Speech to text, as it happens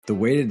The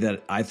way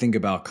that I think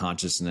about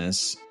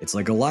consciousness, it's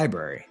like a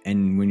library.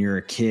 And when you're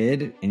a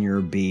kid and you're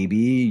a baby,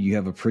 you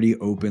have a pretty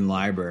open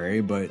library,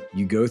 but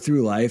you go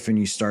through life and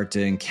you start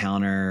to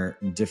encounter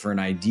different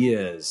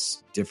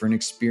ideas, different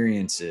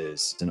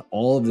experiences. And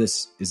all of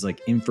this is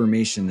like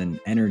information and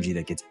energy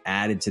that gets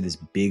added to this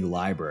big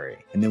library.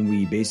 And then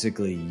we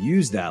basically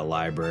use that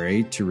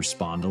library to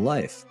respond to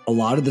life. A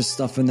lot of the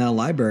stuff in that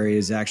library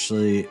is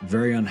actually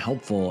very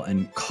unhelpful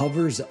and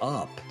covers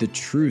up the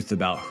truth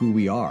about who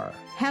we are.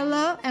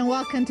 Hello and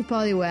welcome to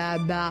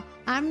Polyweb.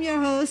 I'm your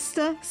host,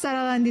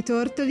 Sara Landi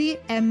Tortoli,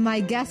 and my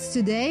guest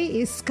today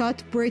is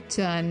Scott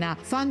Britton,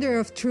 founder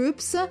of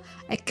Troops,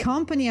 a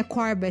company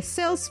acquired by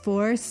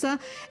Salesforce,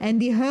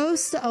 and the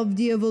host of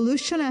the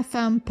Evolution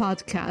FM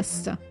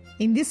podcast.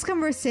 In this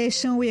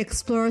conversation, we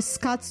explore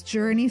Scott's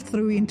journey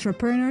through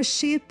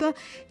entrepreneurship,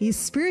 his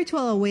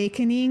spiritual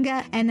awakening,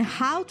 and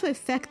how to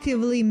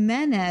effectively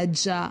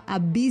manage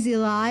a busy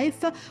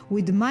life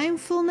with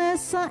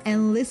mindfulness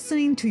and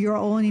listening to your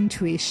own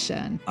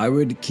intuition. I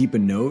would keep a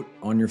note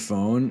on your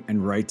phone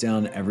and write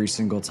down every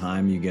single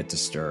time you get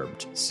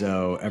disturbed.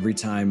 So every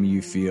time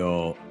you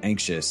feel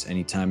anxious,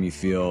 anytime you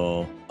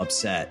feel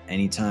upset,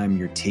 anytime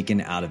you're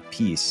taken out of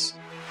peace.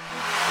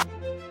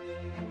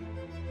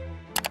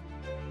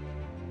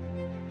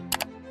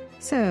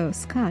 So,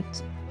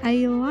 Scott,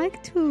 I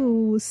like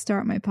to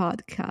start my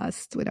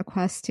podcast with a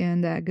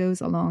question that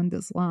goes along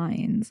those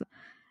lines,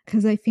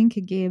 because I think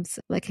it gives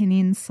like an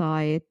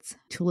insight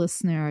to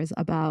listeners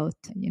about,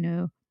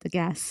 the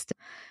guest.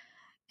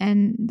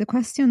 And the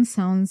question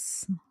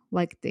sounds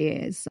like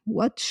this: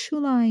 what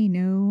should I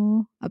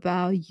know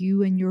about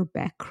you and your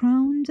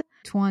background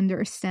to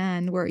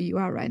understand where you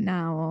are right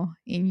now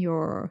in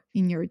your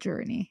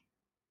journey?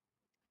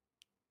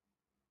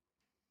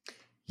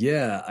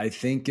 Yeah, I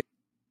think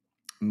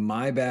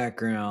my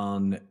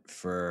background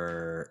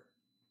for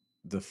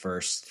the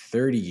first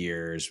 30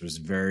 years was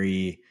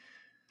very,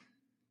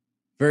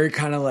 very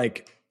kind of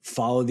like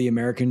follow the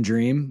American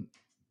dream,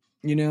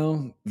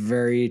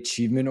 very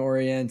achievement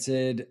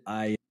oriented.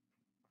 I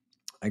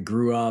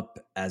grew up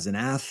as an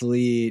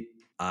athlete.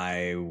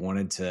 I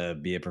wanted to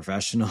be a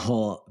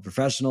professional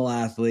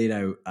athlete.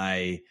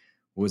 I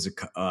was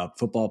a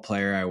football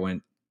player. I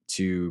went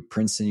to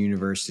Princeton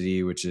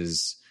University, which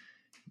is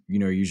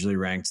usually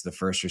ranked the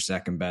first or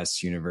second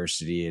best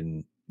university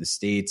in the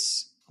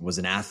States. Was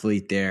an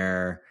athlete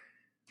there,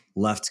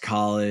 left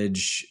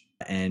college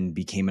and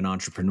became an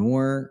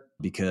entrepreneur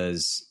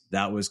because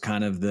that was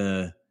kind of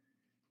the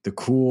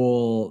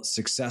cool,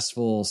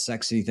 successful,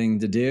 sexy thing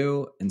to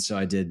do. And so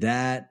I did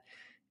that.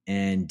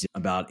 And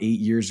about 8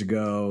 years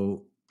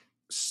ago,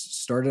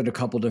 started a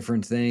couple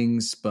different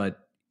things,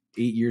 but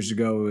 8 years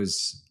ago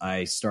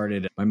I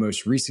started my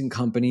most recent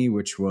company,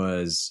 which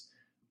was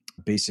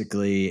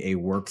basically a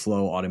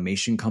workflow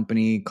automation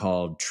company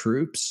called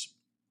Troops.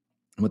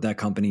 What that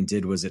company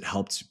did was it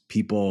helped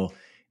people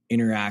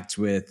interact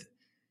with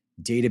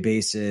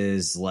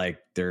databases like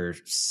their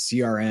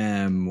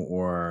CRM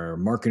or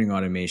marketing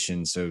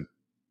automation. So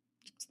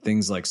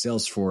things like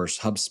Salesforce,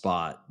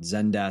 HubSpot,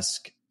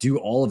 Zendesk, do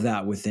all of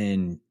that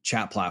within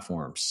chat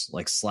platforms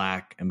like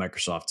Slack and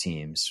Microsoft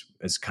Teams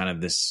as kind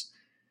of this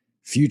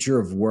future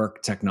of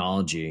work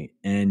technology.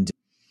 And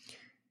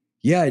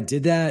yeah, I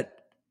did that.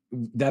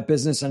 That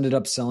business ended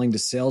up selling to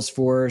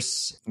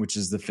Salesforce, which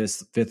is the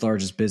fifth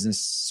largest business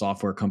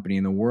software company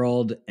in the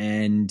world.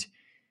 And,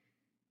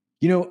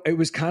 it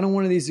was kind of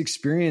one of these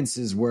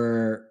experiences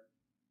where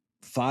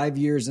 5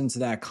 years into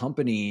that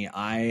company,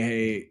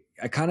 I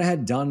felt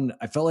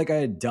like I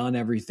had done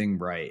everything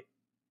right.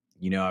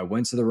 I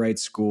went to the right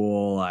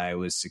school. I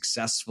was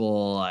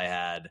successful. I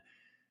had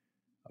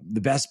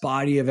the best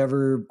body of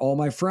all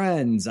my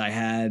friends. I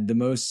had the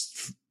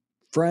most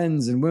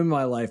friends and women in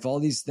my life, all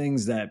these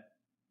things that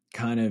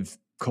kind of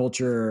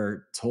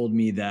culture told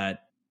me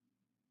that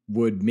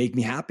would make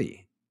me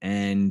happy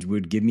and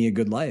would give me a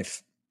good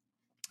life.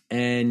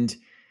 And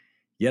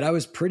yet I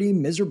was pretty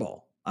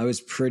miserable. I was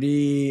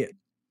pretty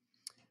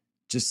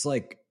just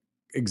like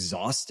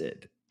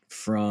exhausted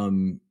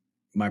from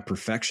my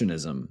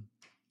perfectionism.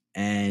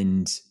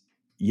 And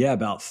yeah,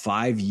 about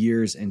 5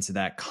 years into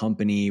that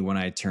company, when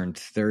I turned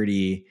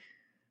 30,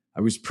 I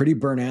was pretty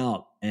burnt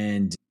out.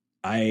 And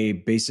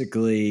I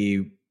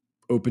basically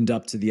opened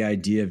up to the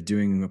idea of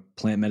doing a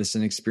plant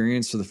medicine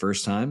experience for the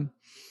first time.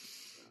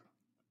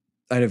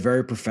 I had a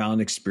very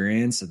profound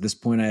experience. At this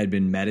point, I had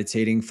been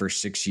meditating for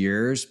 6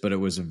 years, but it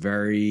was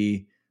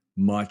very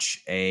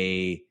much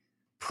a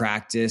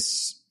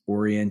practice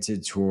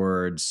oriented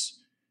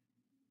towards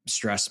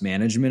stress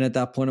management at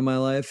that point in my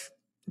life.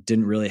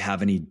 Didn't really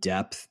have any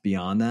depth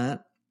beyond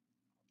that.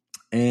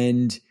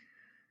 And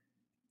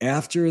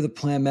after the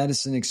plant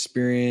medicine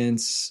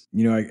experience,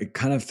 I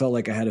kind of felt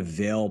like I had a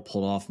veil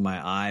pulled off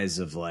my eyes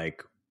of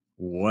like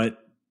what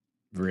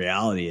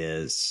reality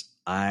is.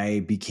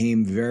 I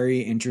became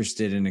very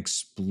interested in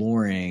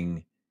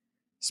exploring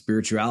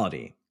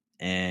spirituality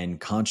and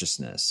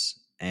consciousness,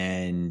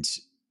 and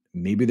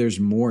maybe there's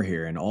more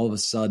here. And all of a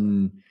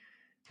sudden,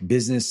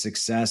 business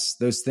success,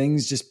 those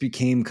things just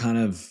became kind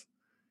of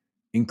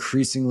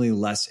increasingly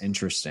less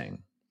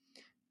interesting.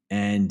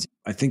 And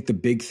I think the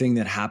big thing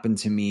that happened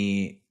to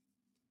me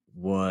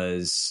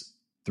was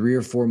 3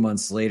 or 4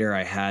 months later,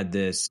 I had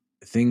this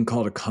thing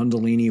called a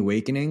Kundalini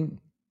awakening,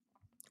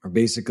 where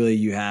basically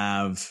you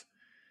have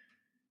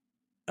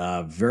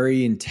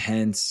very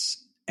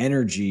intense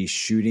energy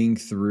shooting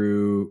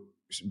through,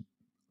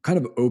 kind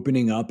of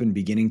opening up and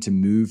beginning to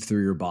move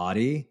through your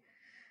body.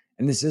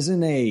 And this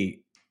isn't a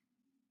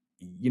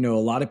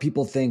lot of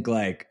people think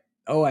like,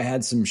 oh, I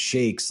had some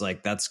shakes,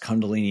 like that's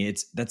Kundalini.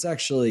 It's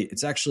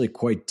actually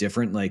quite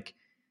different. Like,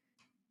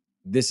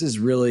 this is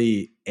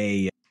really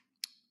a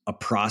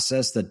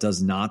process that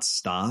does not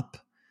stop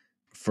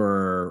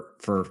for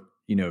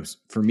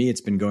me.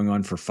 It's been going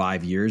on for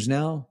 5 years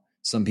now.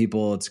 Some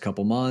people it's a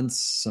couple months,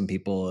 some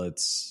people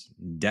it's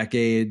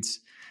decades,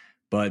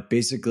 but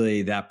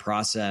basically that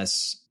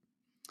process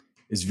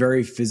is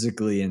very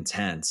physically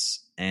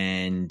intense,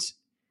 and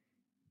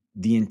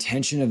the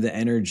intention of the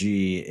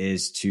energy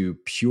is to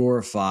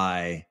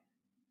purify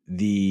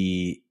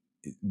the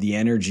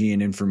energy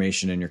and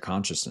information in your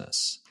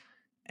consciousness.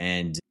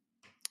 And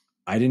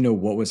I didn't know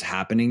what was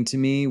happening to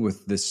me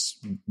with this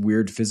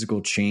weird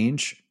physical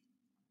change.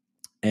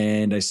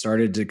 And I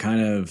started to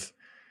kind of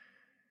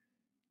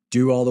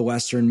do all the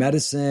Western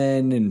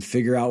medicine and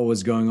figure out what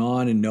was going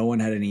on, and no one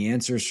had any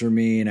answers for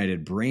me. And I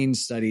did brain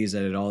studies, I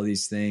did all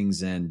these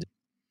things. And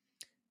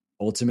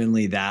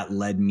ultimately that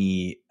led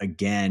me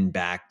again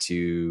back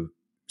to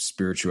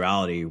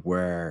spirituality,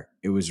 where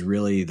it was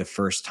really the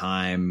first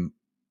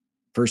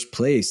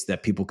place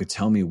that people could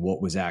tell me what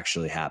was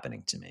actually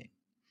happening to me.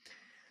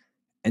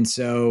 And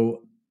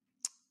so,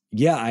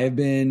 yeah, I've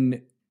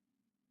been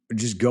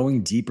just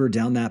going deeper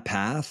down that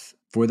path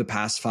for the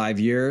past 5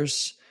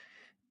 years,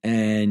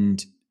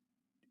 and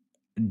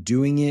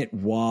doing it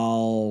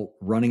while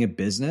running a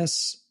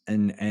business.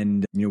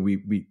 And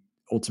we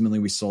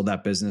ultimately sold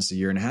that business a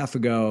year and a half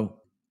ago.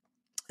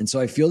 And so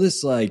I feel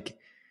this like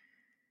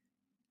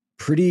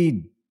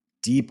pretty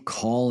deep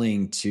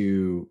calling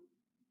to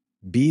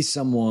be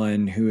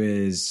someone who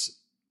is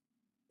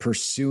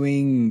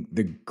pursuing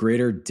the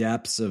greater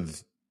depths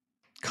of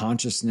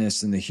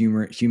consciousness and the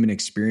human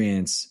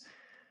experience,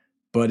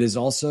 but is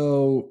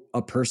also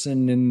a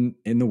person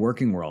in the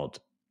working world,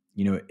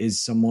 is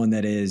someone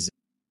that is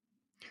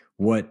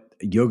what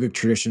yogic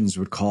traditions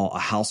would call a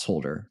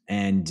householder.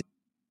 And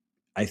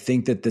I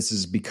think that this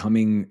is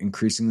becoming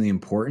increasingly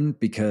important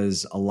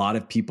because a lot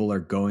of people are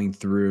going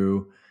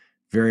through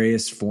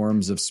various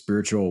forms of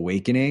spiritual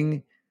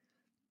awakening,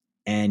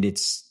 and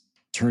it's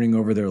turning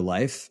over their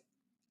life,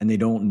 and they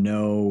don't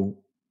know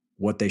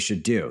what they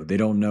should do. They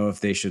don't know if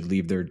they should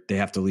they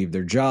have to leave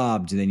their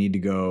job. Do they need to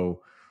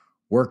go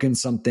work in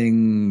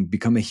something,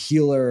 become a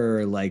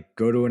healer, like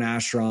go to an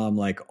ashram,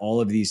 like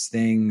all of these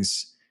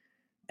things.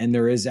 And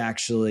there is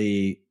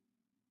actually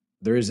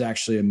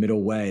a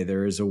middle way.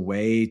 There is a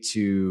way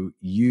to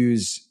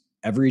use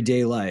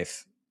everyday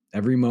life,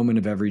 every moment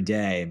of every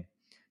day,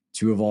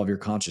 to evolve your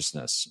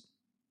consciousness.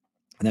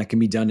 And that can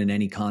be done in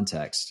any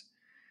context.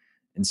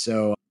 And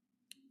so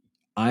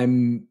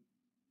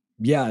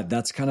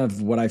that's kind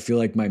of what I feel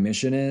like my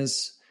mission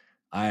is.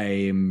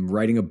 I'm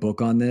writing a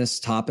book on this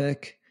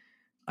topic.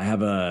 I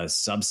have a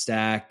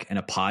Substack and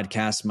a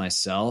podcast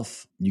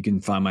myself. You can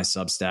find my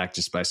Substack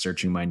just by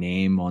searching my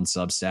name on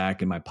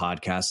Substack, and my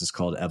podcast is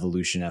called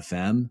Evolution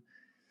FM.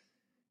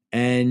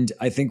 And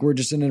I think we're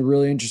just in a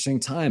really interesting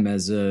time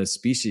as a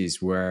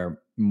species where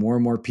more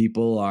and more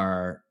people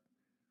are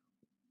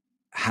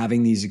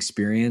having these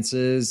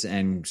experiences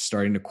and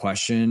starting to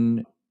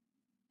question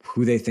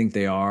who they think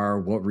they are,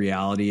 what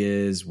reality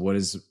is, what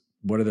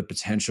are the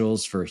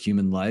potentials for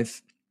human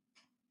life,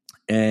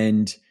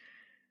 and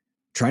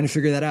trying to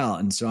figure that out.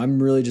 And so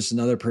I'm really just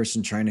another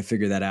person trying to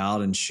figure that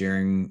out and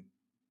sharing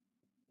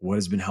what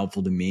has been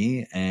helpful to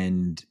me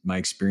and my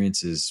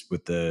experiences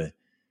with the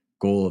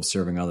goal of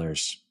serving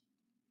others.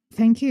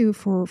 Thank you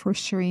for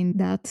sharing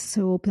that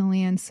so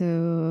openly and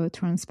so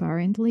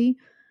transparently.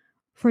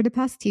 For the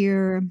past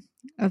year,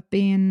 I've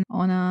been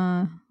on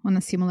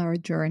a similar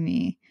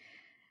journey.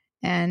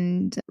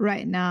 And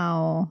right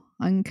now,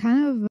 I'm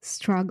kind of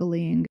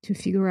struggling to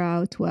figure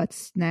out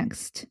what's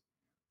next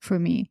for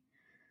me.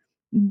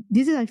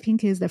 This, I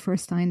think, is the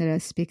first time that I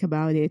speak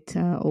about it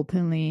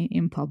openly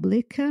in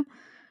public.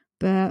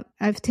 But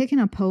I've taken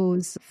a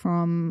pause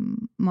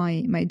from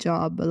my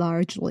job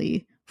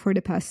largely for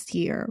the past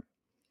year.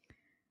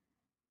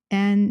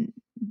 And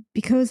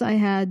because I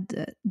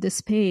had the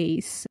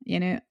space,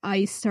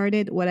 I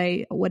started what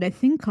I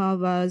think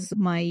of as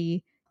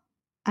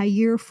a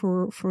year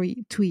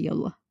to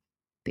heal,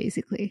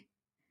 basically.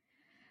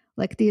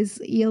 Like this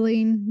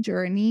healing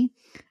journey,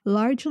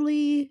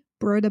 largely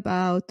brought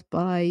about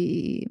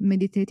by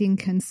meditating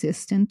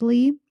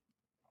consistently,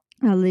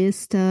 at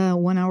least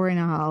 1 hour and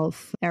a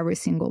half every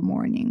single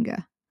morning.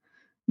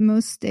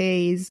 Most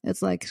days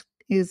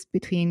it's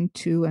between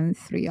 2 and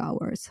 3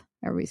 hours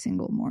every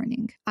single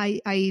morning.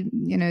 I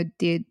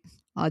did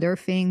other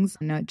things,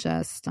 not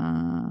just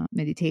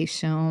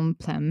meditation,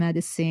 plant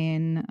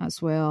medicine as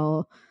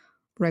well,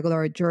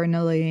 regular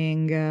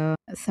journaling,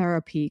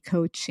 therapy,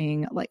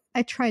 coaching. Like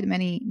I tried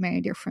many,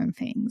 many different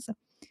things.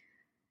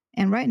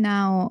 And right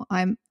now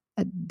I'm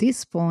at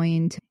this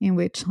point in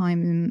which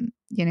I'm,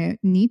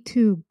 need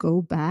to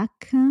go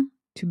back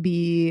to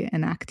be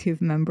an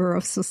active member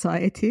of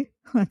society.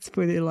 Let's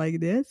put it like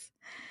this,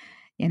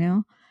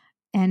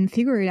 and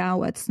figure out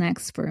what's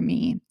next for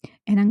me.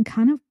 And I'm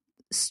kind of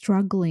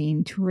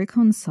struggling to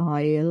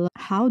reconcile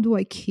how do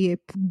I keep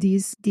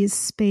this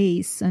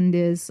space and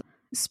this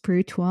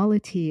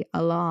spirituality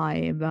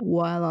alive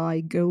while I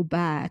go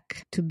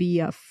back to be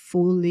a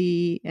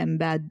fully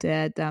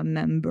embedded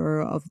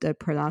member of the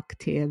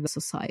productive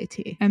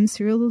society. I'm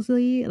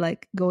seriously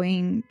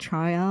going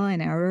trial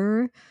and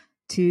error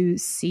to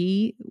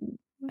see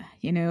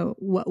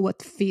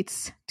what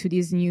fits to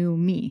this new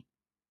me,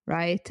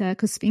 right?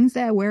 Because things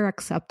that were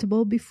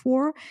acceptable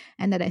before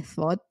and that I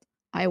thought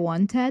I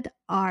wanted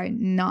are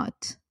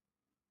not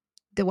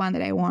the one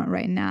that I want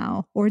right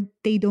now, or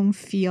they don't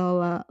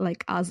feel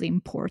as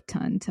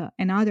important,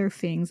 and other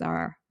things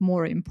are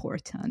more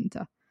important.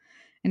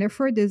 And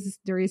therefore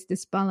there is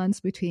this balance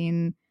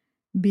between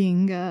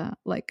being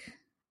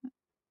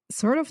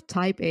sort of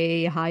type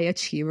A, high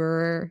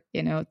achiever,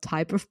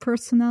 type of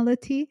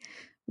personality,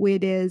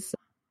 which is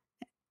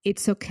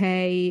it's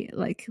okay,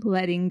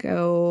 letting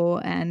go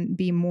and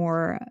be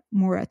more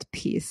at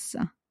peace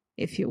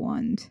if you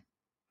want.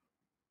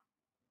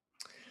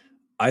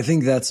 I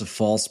think that's a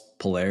false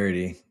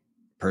polarity,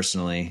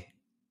 personally.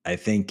 I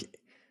think,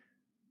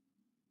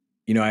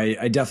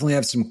 I definitely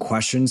have some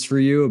questions for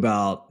you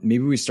about,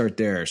 maybe we start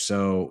there.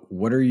 So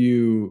what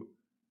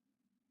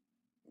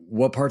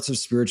parts of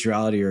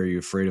spirituality are you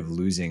afraid of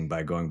losing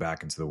by going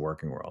back into the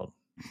working world?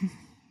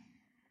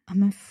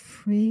 I'm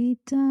afraid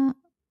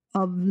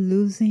of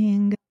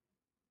losing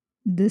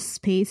the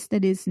space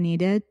that is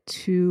needed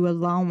to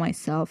allow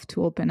myself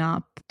to open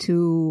up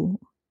to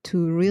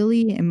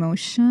really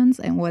emotions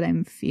and what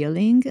I'm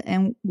feeling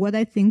and what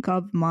I think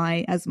of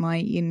as my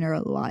inner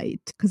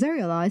light. Because I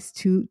realized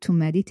to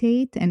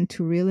meditate and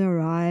to really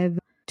arrive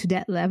to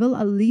that level,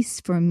 at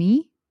least for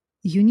me,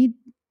 you need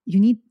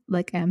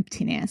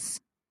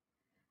emptiness.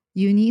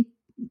 You need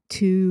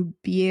to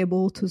be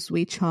able to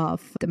switch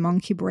off the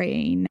monkey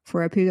brain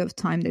for a period of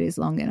time that is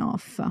long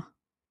enough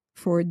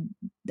for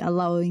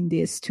allowing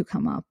this to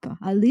come up.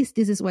 At least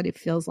this is what it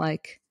feels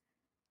like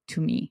to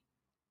me.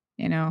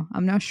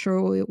 I'm not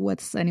sure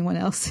what's anyone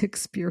else's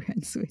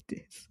experience with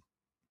this.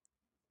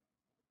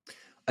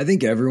 I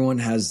think everyone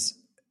has,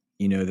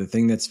 the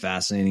thing that's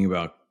fascinating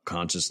about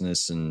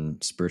consciousness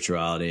and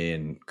spirituality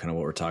and kind of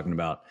what we're talking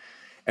about.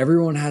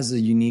 Everyone has a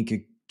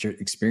unique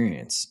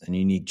experience, a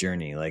unique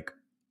journey. Like,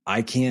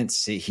 I can't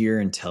sit here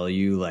and tell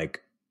you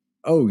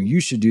oh, you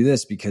should do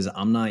this because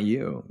I'm not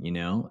you,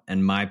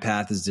 and my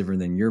path is different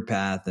than your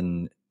path.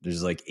 And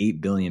there's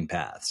 8 billion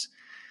paths.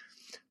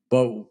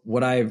 But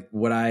what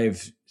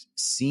I've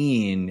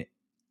seen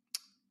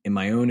in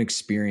my own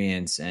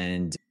experience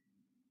and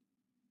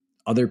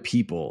other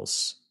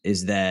people's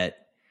is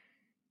that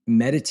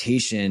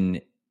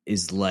meditation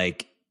is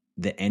like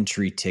the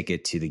entry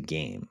ticket to the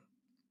game.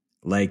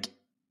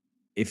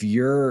 If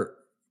you're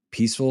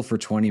peaceful for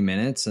 20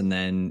 minutes and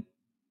then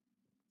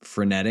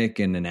frenetic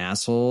and an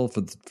asshole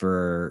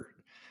for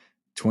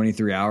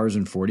 23 hours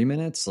and 40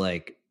 minutes,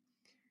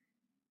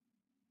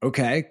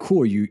 okay,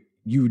 cool.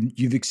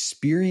 You've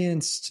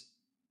experienced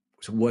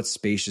what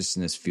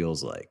spaciousness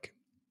feels like.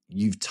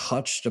 You've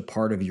touched a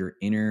part of your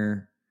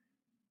inner,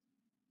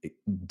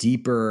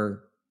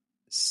 deeper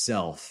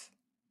self,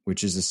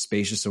 which is a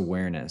spacious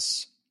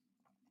awareness.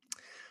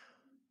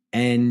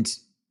 And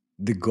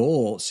the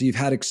goal, so you've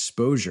had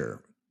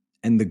exposure,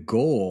 and the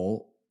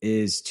goal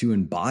is to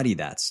embody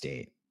that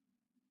state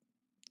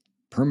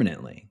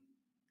permanently.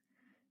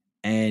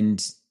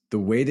 And the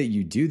way that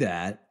you do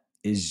that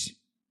is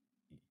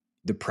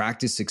the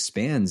practice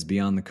expands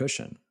beyond the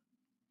cushion.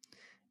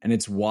 And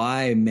it's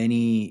why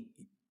many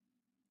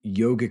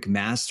yogic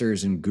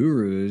masters and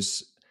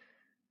gurus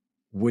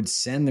would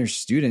send their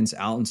students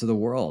out into the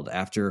world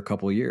after a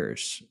couple of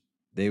years.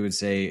 They would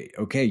say,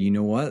 okay, you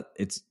know what?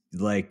 It's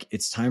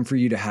time for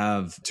you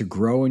to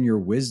grow in your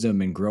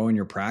wisdom and grow in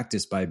your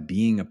practice by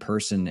being a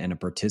person and a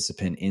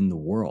participant in the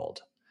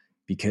world,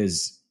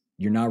 because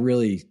you're not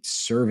really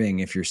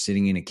serving if you're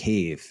sitting in a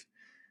cave,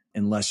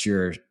 unless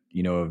you're,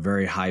 a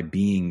very high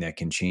being that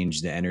can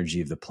change the energy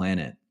of the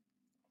planet.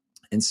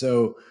 And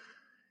so,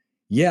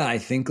 yeah, I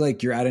think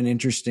you're at an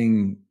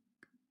interesting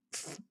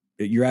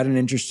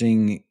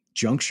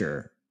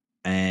juncture.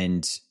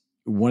 And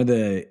one of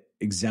the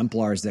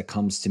exemplars that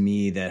comes to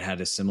me that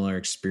had a similar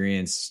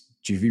experience.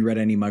 Have you read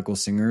any Michael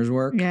Singer's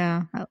work?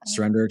 Yeah.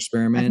 Surrender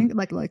Experiment. I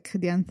think like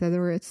the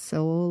untethered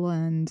soul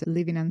and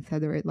living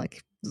untethered,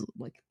 like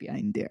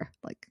behind there.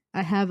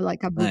 I have a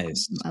book,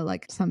 Nice. I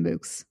like some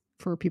books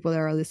for people that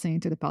are listening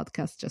to the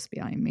podcast just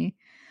behind me.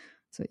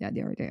 So yeah,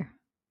 they are there.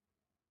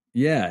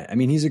 Yeah. I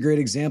mean, he's a great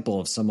example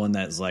of someone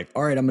that's all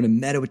right, I'm going to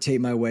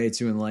meditate my way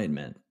to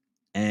enlightenment.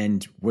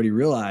 And what he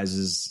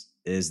realizes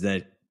is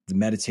that the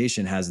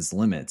meditation has its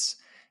limits.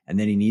 And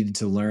then he needed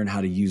to learn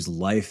how to use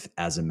life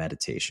as a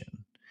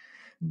meditation.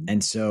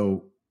 And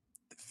so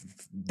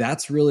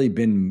that's really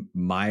been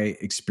my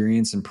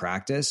experience and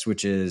practice,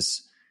 which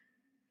is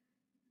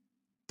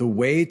the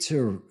way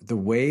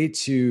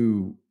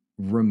to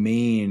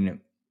remain,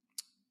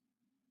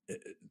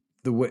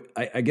 the way,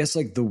 I guess,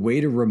 like the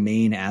way to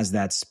remain as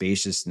that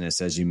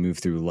spaciousness as you move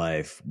through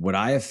life. What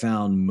I have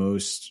found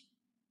most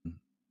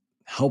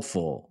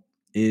helpful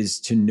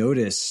is to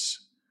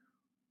notice,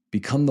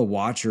 become the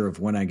watcher of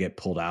when I get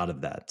pulled out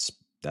of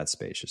that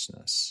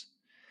spaciousness,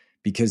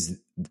 because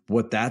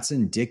what that's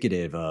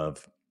indicative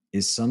of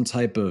is some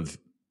type of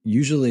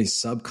usually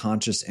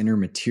subconscious inner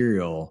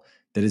material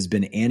that has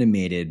been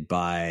animated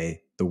by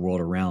the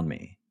world around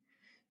me.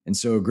 And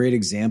so a great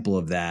example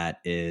of that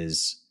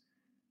is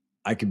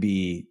I could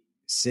be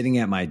sitting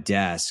at my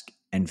desk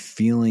and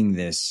feeling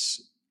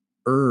this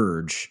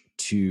urge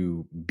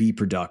to be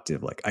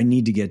productive. Like, I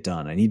need to get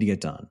done.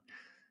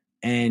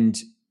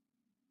 And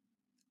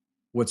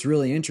what's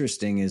really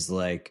interesting is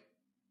like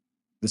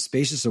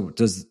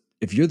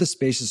if you're the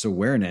spacious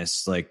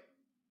awareness, like,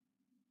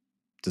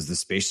 does the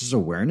spacious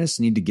awareness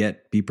need to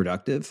be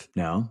productive?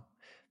 No.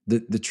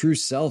 The true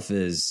self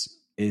is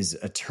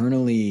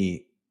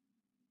eternally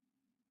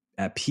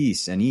at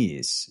peace and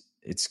ease.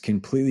 It's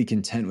completely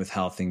content with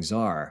how things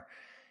are.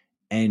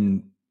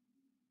 And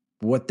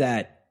what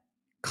that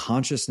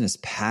consciousness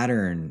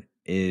pattern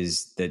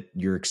is that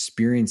you're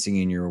experiencing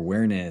in your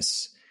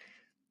awareness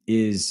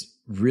is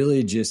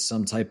really just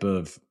some type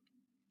of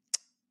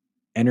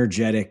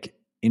energetic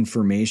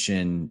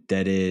information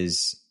that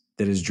is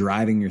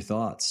driving your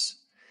thoughts.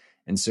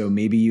 And so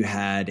maybe you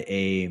had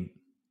a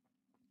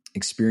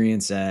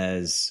experience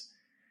as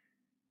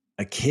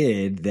a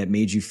kid that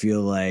made you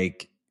feel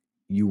like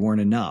you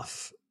weren't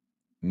enough.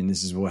 I mean,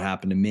 this is what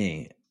happened to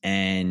me.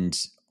 And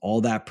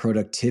all that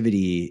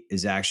productivity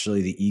is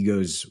actually the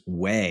ego's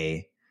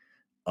way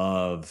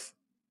of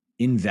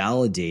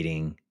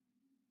invalidating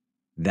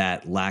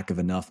that lack of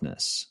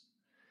enoughness.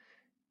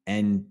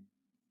 And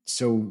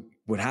so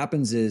what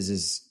happens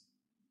is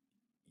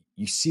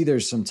you see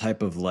there's some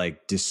type of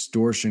like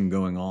distortion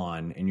going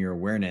on in your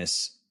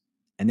awareness,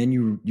 and then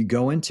you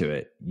go into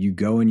it. You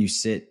go and you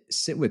sit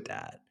with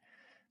that.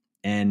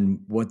 And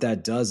what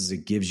that does is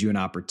it gives you an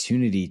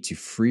opportunity to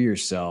free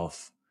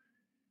yourself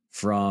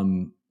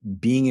from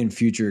being in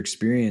future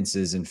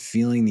experiences and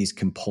feeling these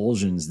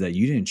compulsions that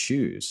you didn't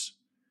choose.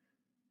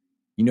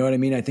 You know what I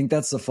mean? I think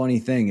that's the funny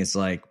thing. It's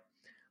like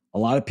a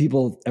lot of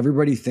people,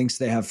 everybody thinks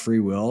they have free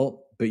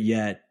will, but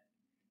yet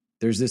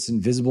there's this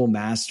invisible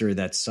master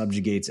that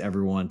subjugates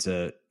everyone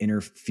to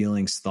inner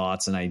feelings,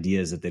 thoughts, and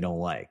ideas that they don't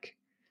like.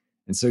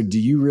 And so do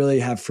you really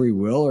have free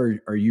will, or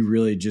are you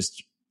really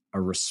just a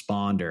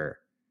responder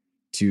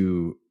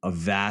to a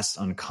vast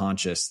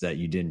unconscious that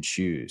you didn't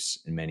choose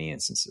in many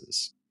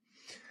instances?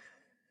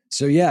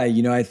 So yeah,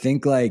 I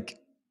think like,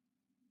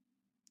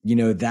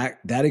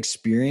 that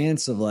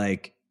experience of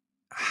like,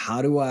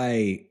 how do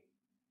I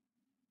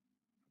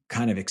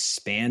kind of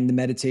expand the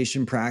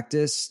meditation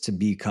practice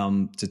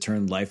to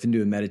turn life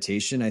into a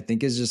meditation, I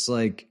think is just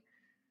like,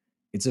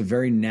 it's a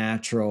very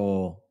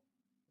natural,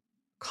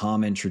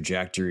 common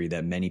trajectory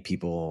that many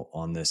people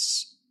on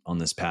this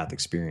path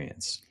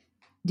experience.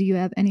 Do you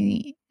have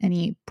any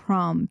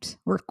prompt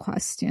or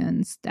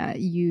questions that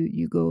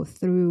you go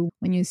through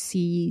when you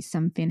see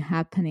something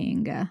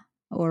happening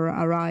or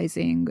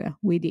arising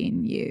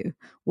within you?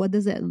 What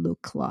does it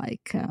look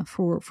like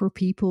for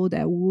people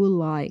that would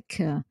like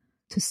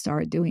to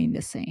start doing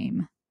the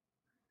same?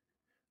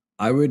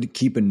 I would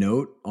keep a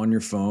note on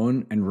your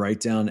phone and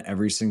write down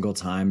every single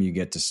time you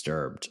get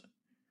disturbed.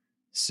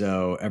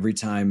 So every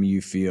time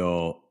you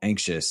feel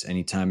anxious,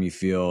 anytime you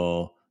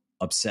feel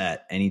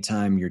upset,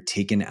 anytime you're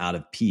taken out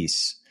of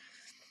peace,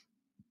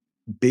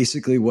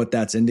 basically what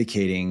that's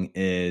indicating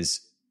is,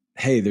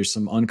 hey, there's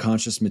some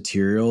unconscious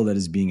material that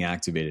is being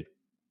activated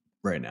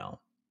right now.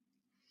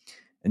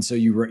 And so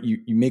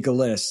you make a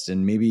list,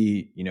 and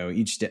maybe,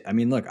 each day, I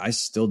mean, look, I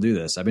still do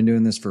this. I've been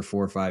doing this for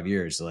 4 or 5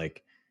 years.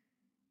 Like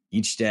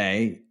each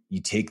day you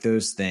take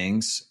those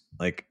things,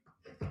 like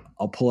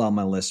I'll pull out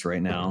my list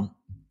right now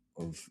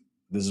of,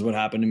 this is what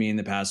happened to me in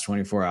the past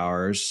 24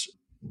 hours.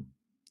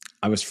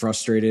 I was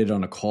frustrated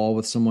on a call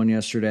with someone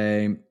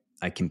yesterday.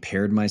 I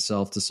compared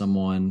myself to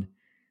someone.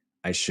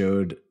 I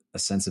showed a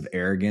sense of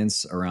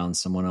arrogance around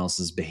someone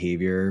else's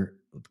behavior,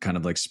 kind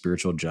of like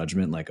spiritual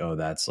judgment, like, oh,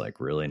 that's like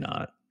really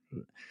not.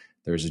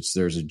 There's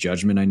a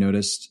judgment I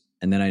noticed.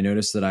 And then I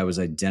noticed that I was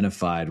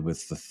identified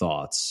with the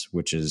thoughts,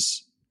 which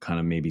is kind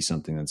of maybe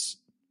something that's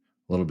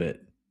a little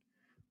bit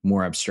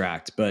more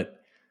abstract. But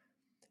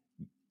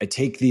I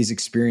take these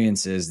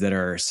experiences that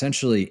are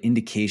essentially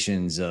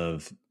indications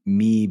of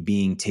me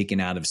being taken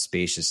out of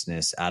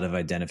spaciousness, out of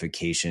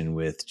identification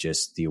with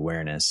just the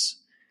awareness.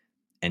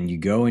 And you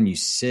go and you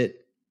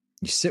sit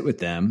with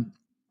them.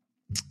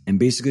 And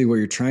basically what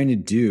you're trying to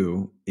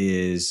do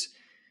is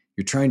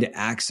you're trying to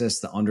access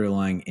the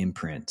underlying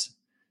imprint.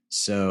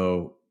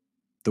 So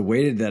the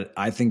way that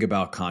I think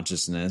about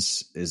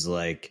consciousness is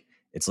like,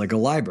 it's like a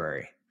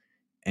library.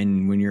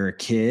 And when you're a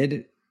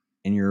kid,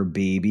 and you're a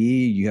baby,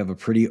 you have a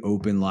pretty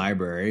open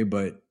library,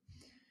 but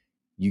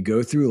you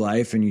go through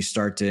life and you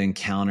start to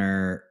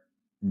encounter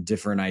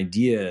different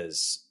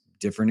ideas,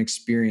 different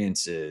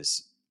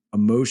experiences,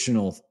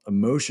 emotional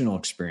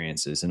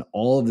experiences. And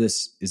all of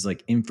this is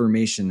like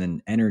information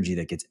and energy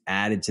that gets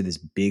added to this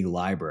big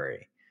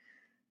library.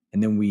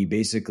 And then we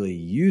basically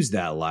use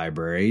that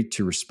library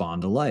to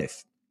respond to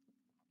life.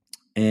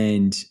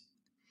 And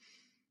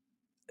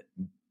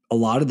a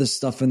lot of the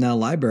stuff in that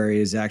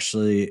library is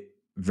actually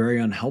very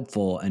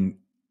unhelpful and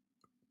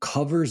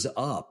covers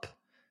up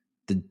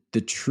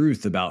the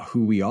truth about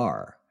who we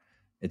are.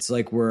 It's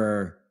like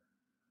we're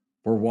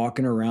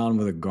walking around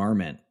with a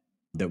garment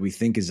that we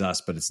think is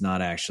us, but it's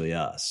not actually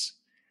us.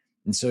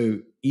 And so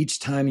each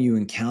time you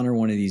encounter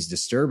one of these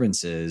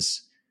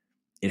disturbances,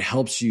 it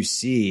helps you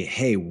see,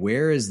 hey,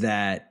 where is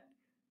that?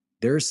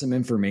 There's some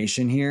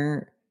information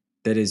here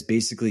that is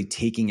basically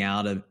taking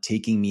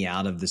me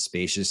out of the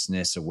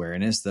spaciousness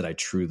awareness that I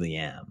truly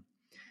am.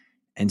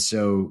 And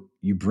so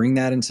you bring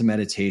that into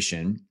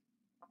meditation,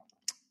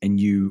 and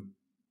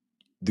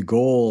the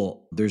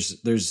goal,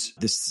 there's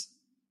this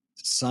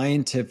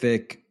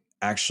scientific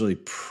actually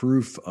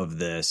proof of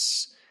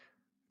this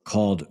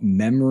called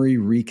memory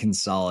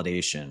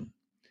reconsolidation.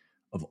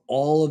 Of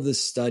all of the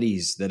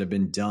studies that have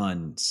been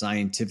done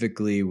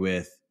scientifically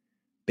with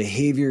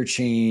behavior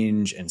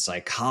change and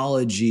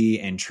psychology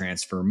and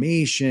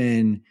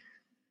transformation,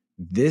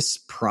 this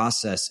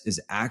process is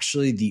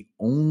actually the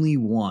only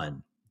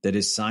one that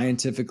has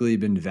scientifically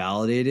been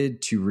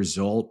validated to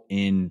result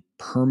in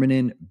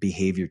permanent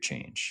behavior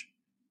change,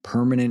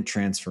 permanent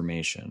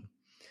transformation.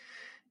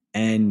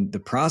 And the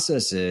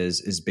process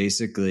is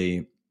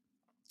basically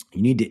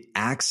you need to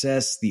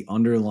access the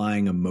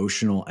underlying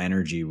emotional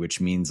energy,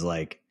 which means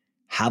like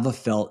have a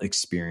felt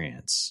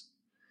experience.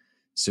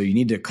 So you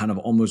need to kind of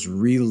almost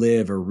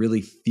relive or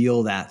really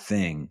feel that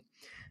thing.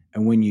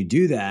 And when you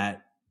do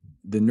that,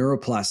 the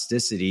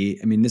neuroplasticity,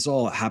 I mean, this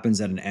all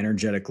happens at an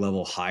energetic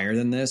level higher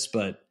than this,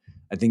 but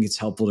I think it's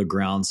helpful to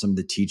ground some of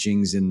the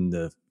teachings in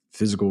the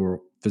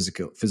physical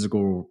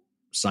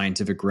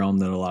scientific realm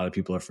that a lot of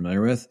people are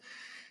familiar with.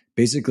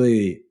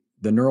 Basically,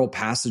 the neural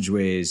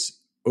passageways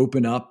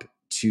open up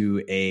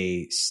to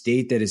a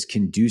state that is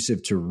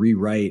conducive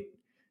to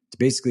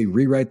basically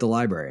rewrite the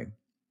library.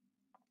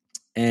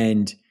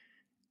 And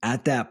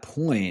at that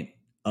point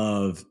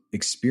of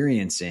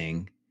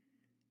experiencing,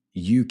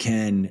 you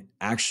can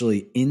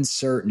actually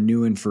insert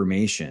new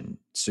information.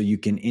 So you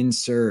can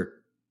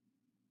insert,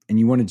 and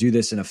you want to do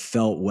this in a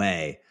felt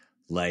way,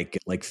 like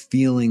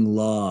feeling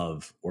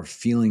love or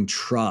feeling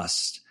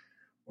trust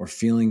or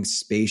feeling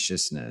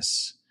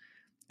spaciousness.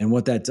 And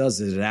what that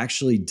does is it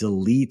actually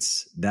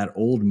deletes that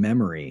old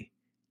memory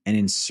and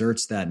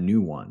inserts that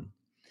new one.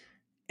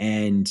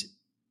 And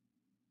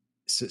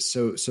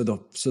so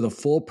the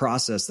full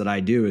process that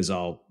I do is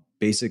I'll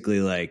basically,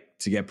 like,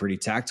 to get pretty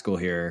tactical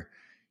here,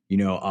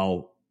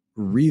 I'll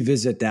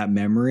revisit that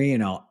memory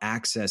and I'll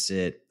access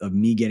it of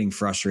me getting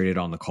frustrated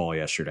on the call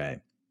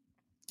yesterday.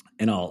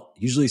 And I'll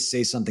usually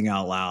say something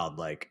out loud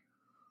like,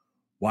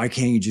 why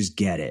can't you just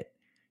get it?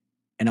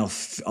 And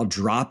I'll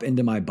drop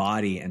into my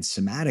body, and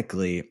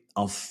somatically,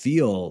 I'll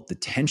feel the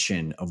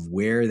tension of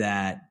where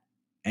that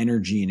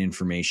energy and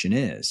information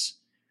is.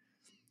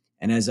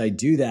 And as I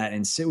do that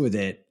and sit with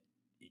it,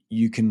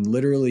 you can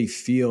literally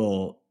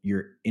feel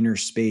your inner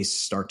space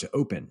start to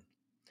open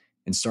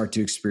and start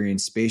to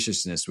experience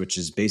spaciousness, which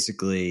is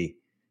basically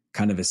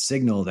kind of a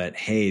signal that,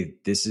 hey,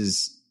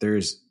 there's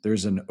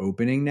an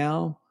opening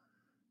now.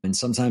 And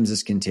sometimes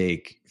this can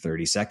take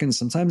 30 seconds.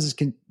 Sometimes this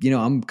can,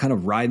 I'm kind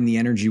of riding the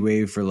energy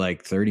wave for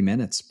like 30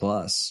 minutes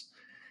plus.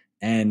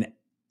 And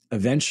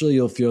eventually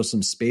you'll feel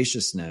some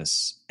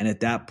spaciousness. And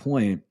at that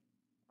point,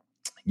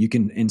 you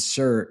can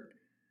insert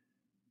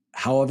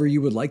however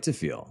you would like to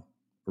feel,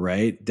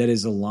 right? That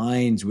is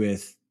aligned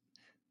with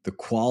the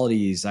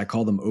qualities, I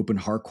call them open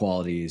heart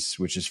qualities,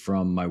 which is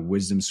from my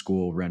wisdom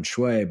school, Ren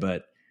Shui,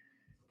 but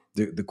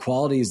the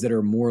qualities that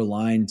are more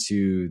aligned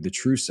to the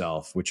true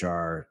self, which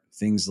are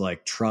things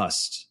like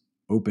trust,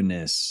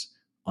 openness,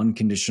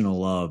 unconditional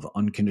love,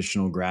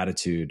 unconditional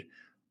gratitude,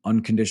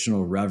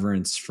 unconditional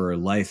reverence for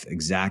life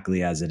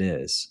exactly as it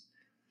is.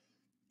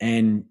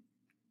 And,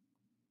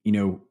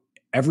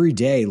 every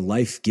day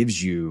life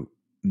gives you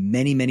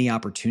many, many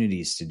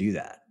opportunities to do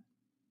that.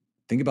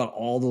 Think about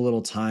all the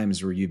little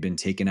times where you've been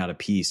taken out of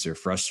peace or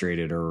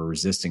frustrated or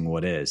resisting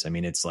what is. I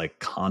mean, it's like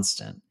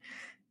constant.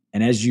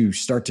 And as you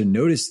start to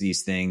notice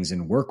these things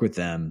and work with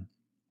them,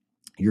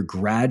 you're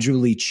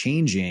gradually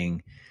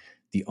changing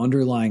the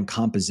underlying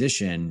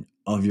composition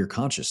of your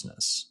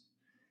consciousness.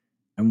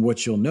 And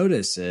what you'll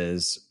notice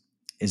is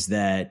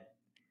that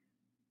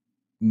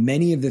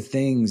many of the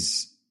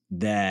things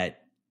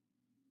that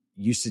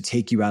used to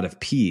take you out of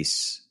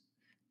peace,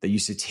 that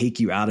used to take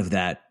you out of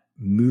that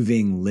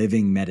moving,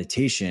 living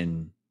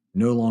meditation,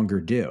 no longer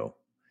do,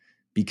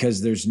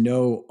 because there's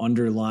no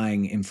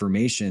underlying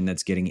information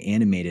that's getting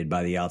animated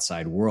by the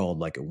outside world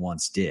like it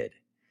once did.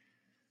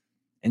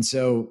 And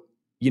so,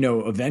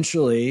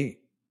 eventually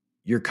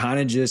you're kind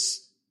of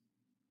just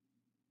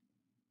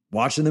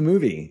watching the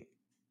movie.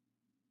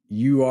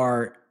 You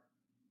are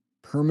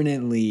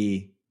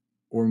permanently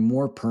or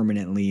more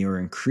permanently or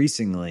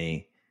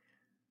increasingly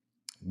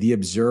the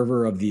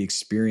observer of the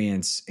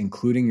experience,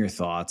 including your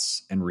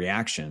thoughts and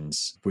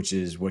reactions, which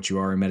is what you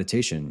are in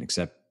meditation,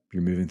 except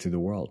you're moving through the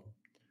world.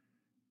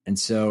 And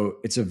so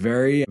it's a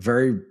very,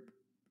 very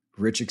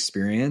rich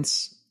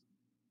experience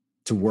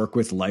to work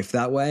with life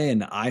that way.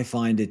 And I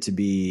find it to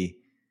be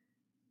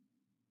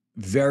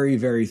very,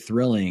 very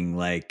thrilling.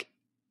 Like,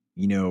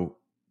 you know,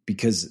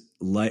 because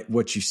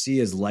what you see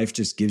is life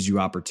just gives you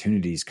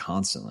opportunities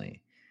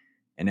constantly.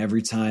 And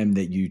every time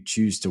that you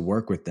choose to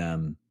work with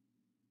them,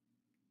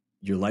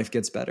 your life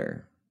gets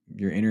better.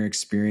 Your inner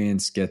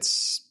experience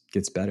gets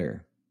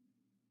better.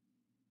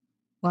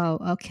 Wow.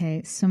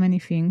 Okay. So many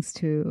things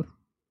to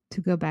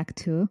go back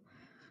to.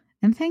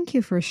 And thank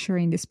you for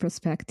sharing this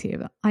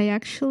perspective. I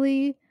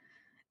actually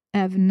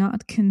have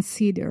not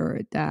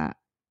considered that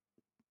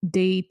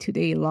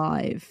day-to-day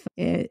life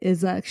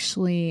is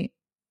actually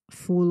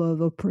full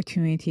of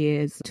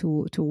opportunities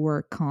to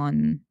work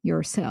on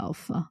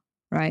yourself,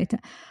 right?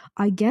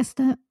 I guess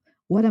that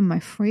what I'm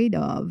afraid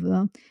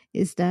of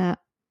is that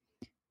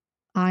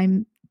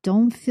I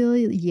don't feel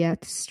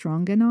yet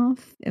strong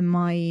enough in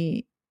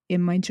my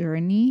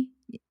journey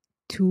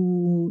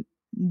to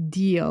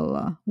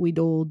deal with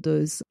all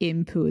those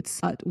inputs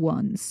at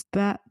once.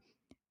 But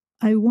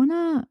I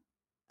wanna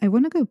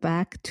go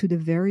back to the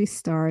very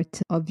start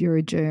of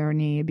your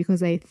journey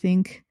because I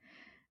think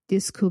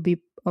this could be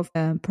of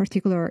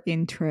particular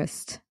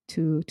interest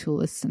to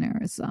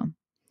listeners.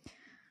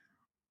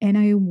 And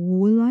I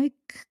would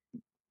like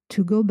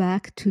to go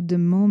back to the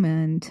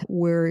moment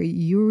where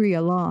you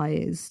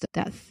realized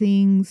that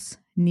things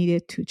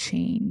needed to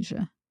change.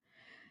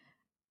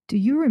 Do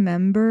you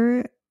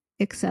remember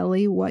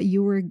exactly what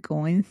you were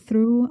going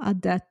through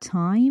at that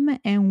time,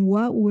 and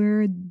what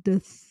were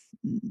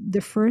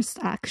the first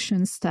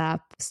action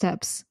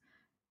steps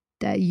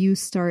that you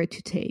started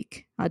to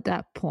take at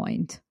that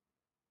point?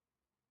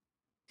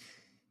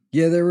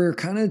 Yeah, there were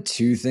kind of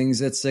two things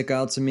that stick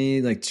out to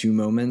me, like two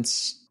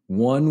moments.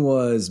 One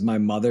was my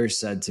mother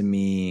said to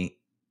me,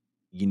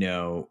 you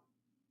know,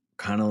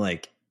 kind of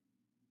like,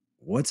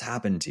 what's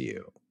happened to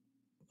you?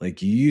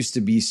 Like, you used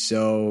to be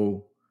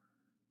so,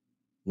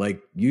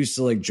 like, used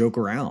to like joke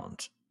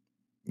around,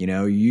 you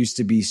know, you used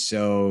to be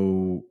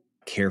so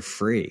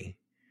carefree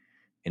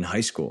in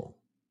high school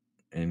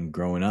and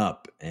growing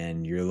up,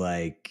 and you're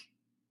like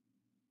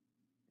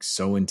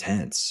so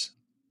intense.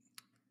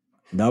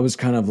 That was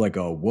kind of like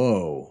a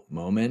whoa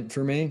moment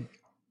for me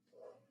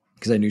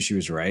because I knew she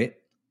was right.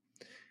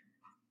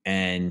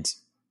 And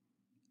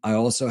I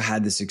also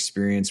had this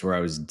experience where I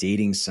was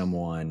dating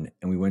someone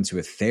and we went to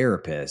a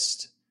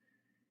therapist.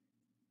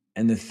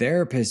 And the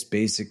therapist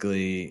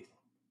basically,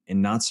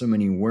 in not so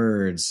many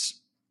words,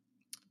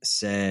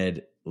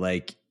 said,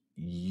 like,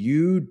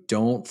 you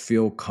don't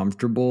feel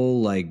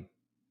comfortable like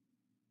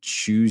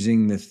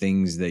choosing the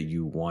things that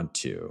you want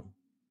to.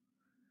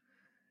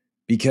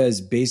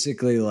 Because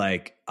basically,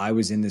 like, I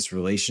was in this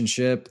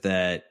relationship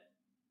that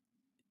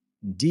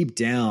deep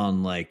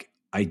down, like,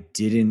 I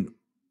didn't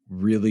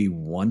really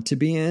want to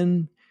be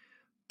in,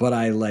 but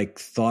I like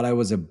thought I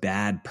was a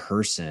bad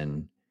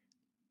person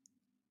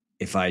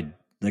if I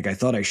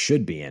thought I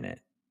should be in it,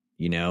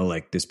 you know,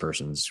 like, this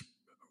person's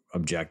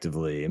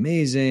objectively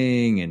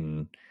amazing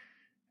and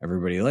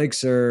everybody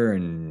likes her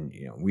and,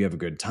 you know, we have a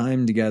good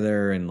time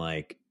together and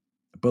like,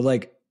 but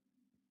like,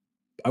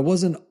 I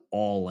wasn't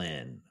all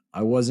in.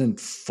 I wasn't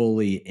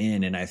fully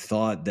in. And I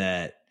thought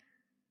that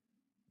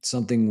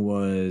something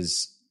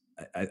was,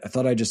 I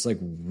thought I just like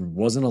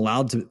wasn't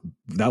allowed to,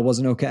 that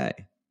wasn't okay.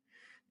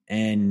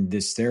 And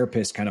this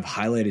therapist kind of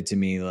highlighted to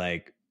me,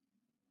 like,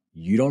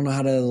 you don't know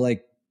how to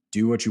like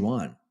do what you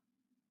want.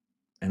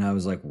 And I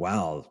was like,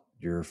 wow,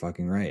 you're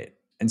fucking right.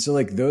 And so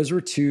like those were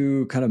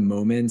two kind of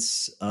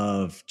moments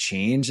of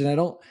change. And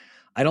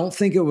I don't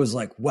think it was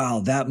like,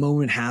 wow, that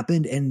moment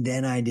happened and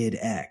then I did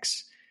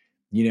X.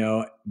 You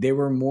know, they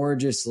were more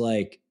just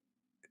like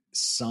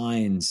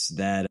signs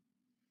that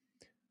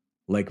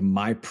like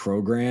my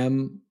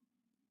program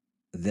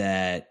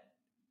that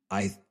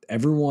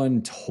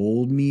everyone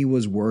told me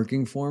was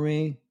working for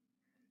me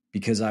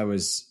because I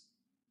was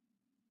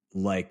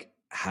like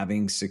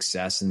having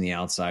success in the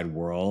outside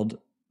world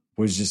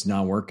was just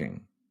not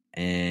working.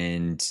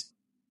 And,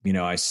 you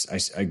know, I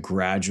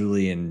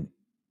gradually and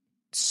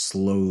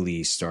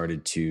slowly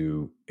started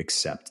to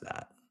accept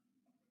that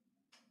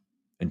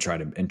and try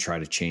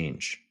to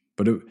change.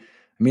 But I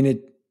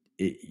mean,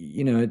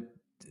 you know,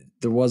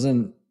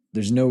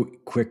 there's no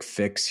quick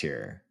fix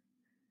here.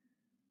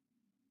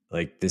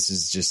 Like, this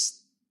is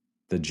just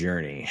the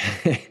journey,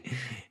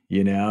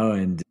 you know,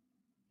 and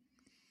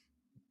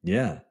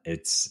yeah,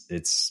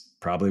 it's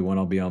probably one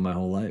I'll be on my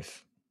whole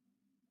life.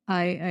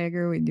 I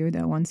agree with you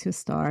that once you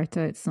start,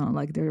 it's not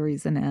like there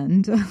is an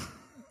end.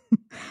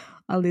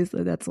 At least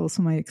that's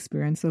also my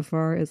experience so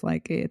far. Is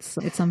like it's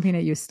something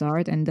that you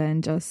start and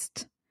then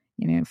just,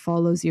 you know,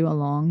 follows you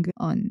along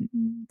on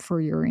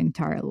for your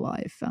entire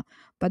life.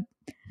 But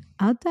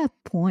at that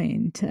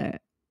point,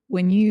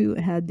 when you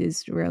had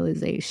this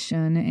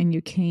realization and you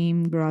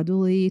came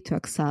gradually to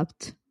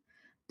accept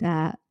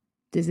that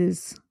this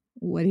is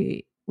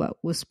what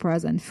was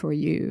present for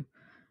you,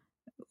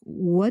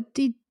 what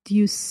did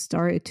you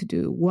start to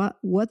do?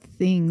 What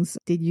things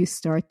did you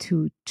start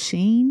to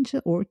change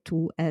or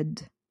to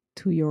add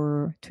to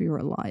your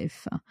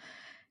life?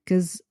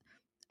 Because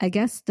I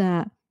guess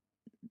that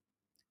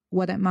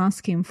what I'm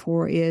asking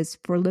for is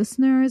for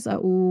listeners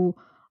who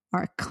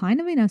are kind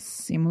of in a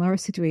similar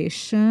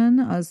situation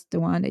as the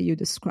one that you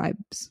describe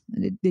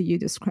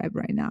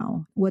right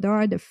now. What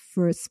are the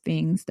first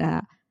things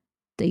that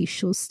they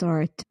should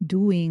start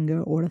doing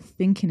or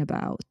thinking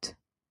about?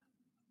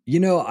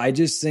 I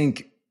just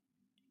think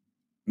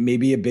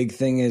maybe a big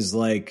thing is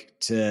like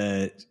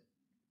to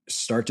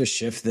start to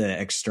shift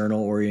the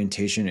external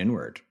orientation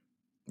inward,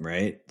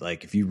 right?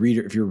 Like if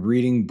you're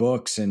reading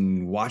books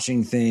and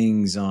watching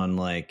things on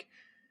like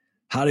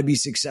how to be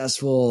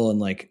successful and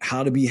like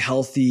how to be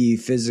healthy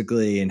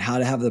physically and how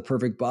to have the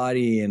perfect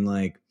body and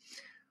like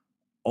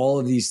all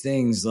of these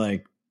things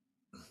like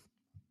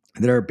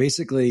that are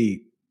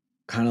basically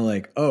kind of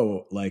like,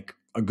 oh, like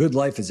a good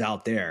life is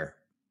out there.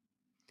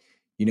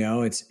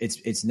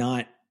 It's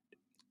not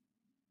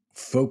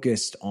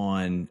focused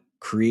on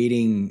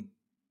creating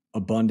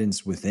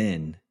abundance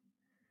within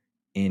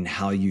in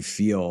how you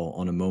feel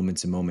on a moment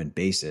to moment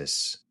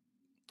basis.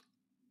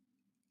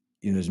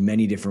 There's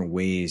many different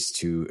ways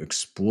to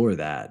explore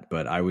that,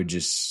 but I would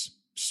just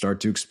start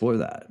to explore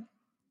that.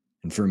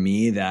 And for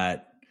me,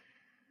 that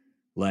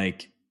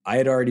like I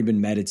had already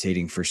been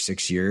meditating for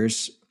 6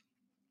 years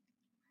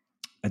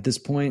at this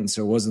point. And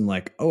so it wasn't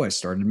like, oh, I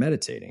started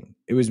meditating.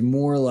 It was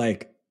more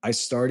like I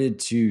started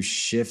to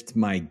shift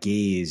my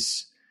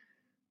gaze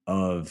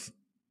of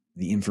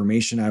the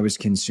information I was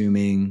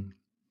consuming,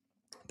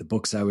 the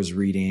books I was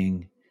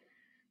reading,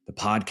 the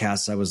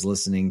podcasts I was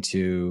listening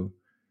to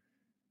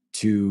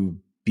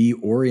be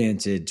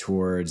oriented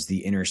towards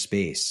the inner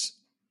space.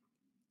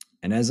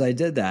 And as I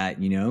did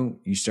that,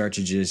 you start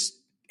to just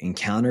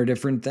encounter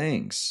different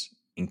things,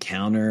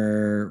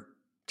 encounter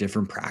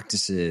different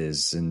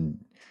practices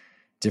and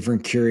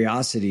different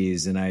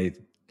curiosities. And I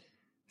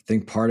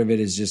think part of it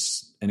is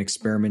just an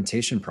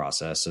experimentation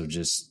process of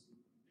just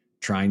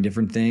trying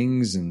different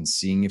things and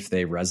seeing if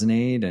they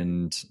resonate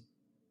and,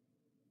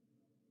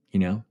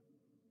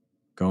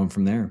 going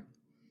from there.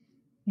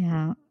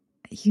 Yeah.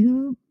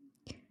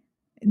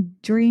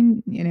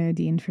 During,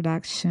 the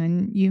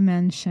introduction, you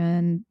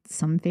mentioned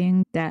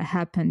something that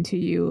happened to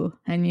you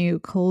and you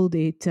called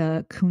it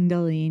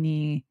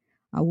Kundalini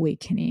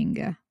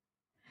awakening.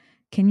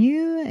 Can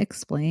you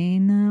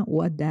explain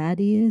what that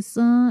is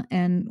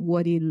and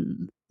what it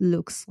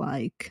looks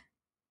like?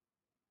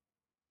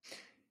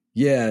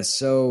 Yeah.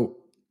 So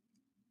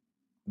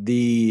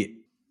this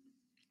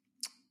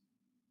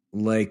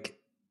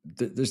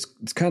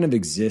kind of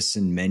exists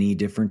in many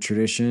different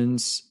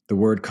traditions. The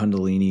word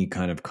Kundalini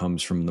kind of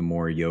comes from the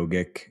more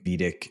yogic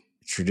Vedic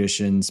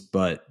traditions,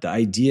 but the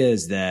idea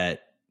is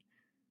that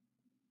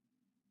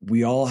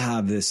we all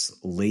have this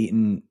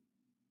latent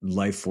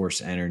life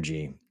force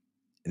energy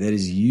that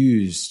is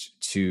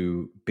used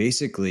to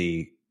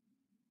basically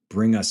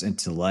bring us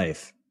into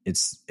life.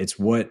 It's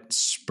what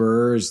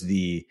spurs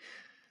the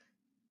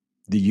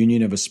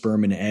union of a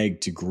sperm and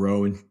egg to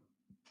grow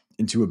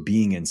into a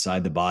being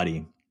inside the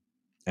body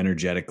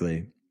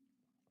energetically.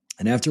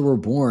 And after we're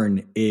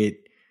born,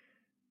 it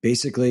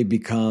basically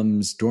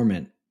becomes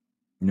dormant.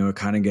 It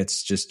kind of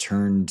gets just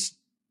turned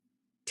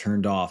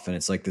off. And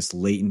it's like this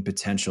latent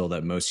potential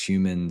that most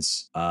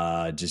humans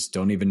just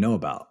don't even know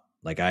about.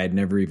 Like I had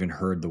never even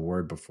heard the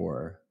word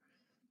before.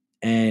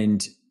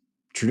 And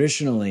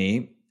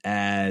traditionally,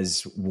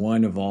 as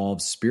one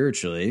evolves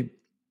spiritually,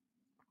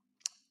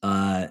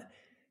 that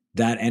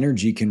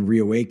energy can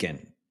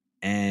reawaken.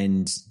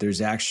 And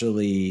there's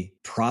actually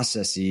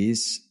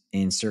processes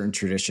in certain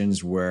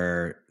traditions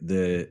where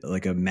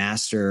like a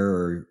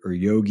master or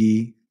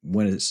yogi,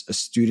 when a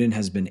student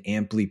has been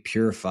amply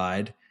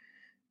purified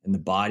and the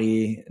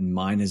body and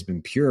mind has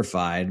been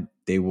purified,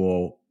 they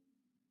will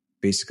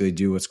basically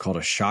do what's called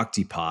a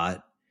Shakti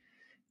pot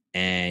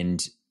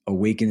and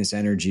awaken this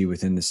energy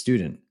within the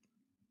student.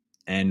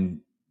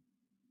 And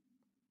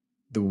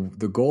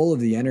the goal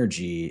of the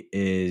energy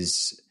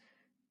is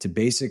to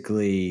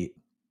basically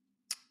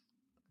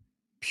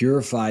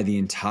purify the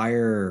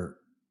entire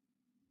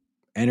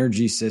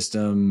energy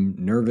system,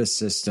 nervous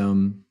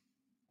system,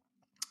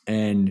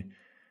 and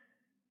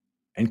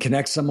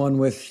connect someone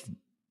with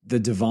the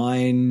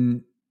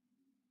divine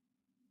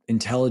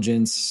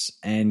intelligence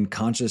and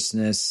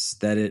consciousness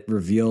that it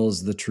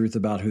reveals the truth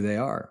about who they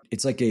are.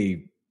 It's like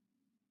a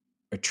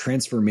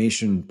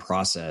transformation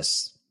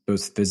process,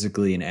 both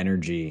physically and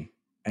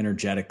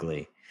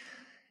energetically.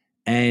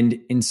 And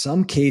in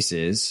some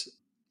cases,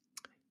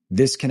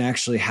 this can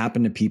actually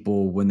happen to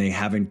people when they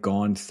haven't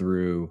gone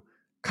through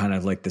kind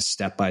of like the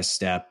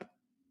step-by-step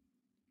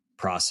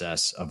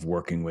process of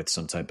working with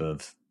some type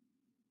of,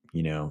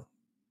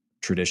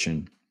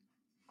 tradition.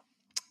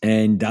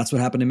 And that's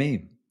what happened to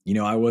me.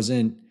 I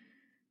wasn't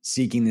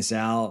seeking this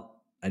out.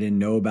 I didn't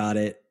know about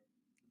it.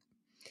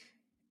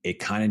 it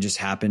kind of just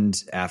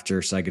happened after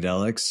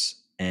psychedelics,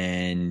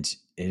 and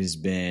it has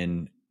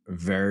been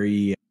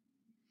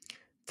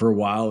for a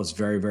while, it was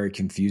very, very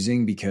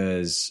confusing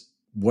because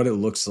what it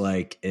looks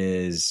like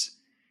is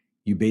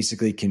you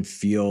basically can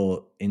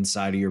feel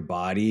inside of your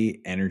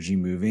body energy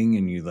moving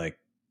and you like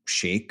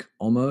shake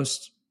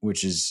almost,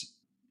 which is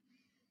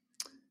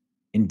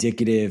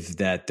indicative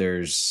that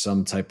there's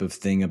some type of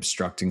thing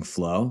obstructing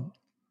flow.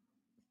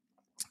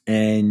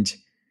 And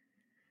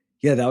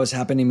yeah, that was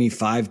happening to me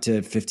 5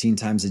 to 15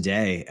 times a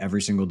day,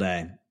 every single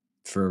day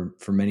for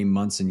many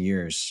months and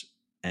years.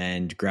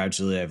 And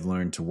gradually I've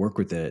learned to work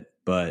with it.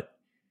 But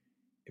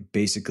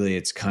basically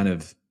it's kind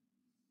of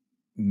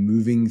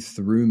moving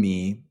through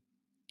me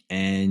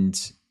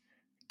and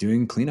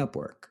doing cleanup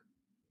work.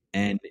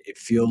 And it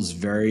feels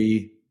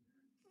very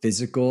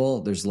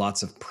physical. There's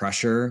lots of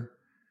pressure.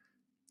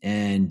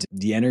 And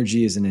the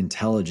energy is an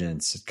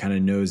intelligence. It kind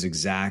of knows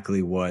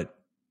exactly what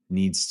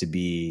needs to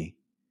be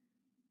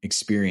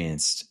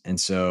experienced. And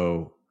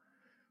so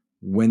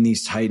when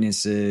these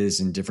tightnesses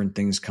and different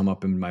things come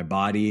up in my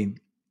body,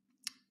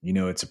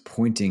 it's a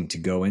pointing to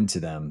go into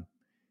them.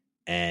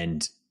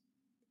 And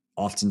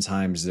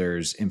oftentimes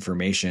there's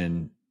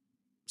information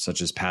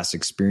such as past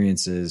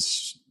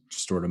experiences,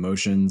 stored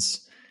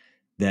emotions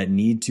that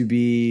need to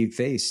be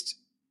faced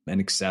and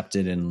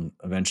accepted and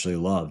eventually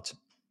loved.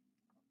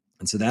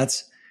 And so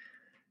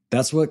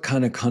that's what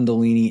kind of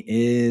Kundalini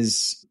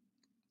is.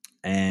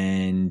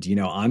 And,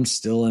 I'm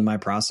still in my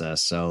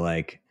process. So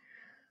like,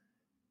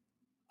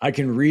 I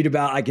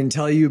can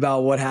tell you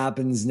about what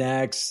happens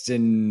next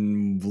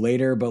and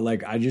later, but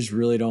like, I just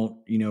really don't,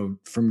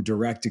 from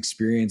direct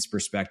experience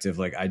perspective,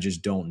 like I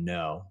just don't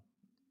know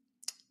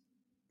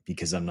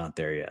because I'm not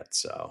there yet.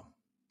 So.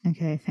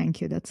 Okay. Thank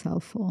you. That's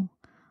helpful.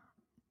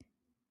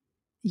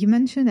 You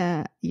mentioned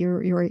that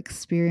your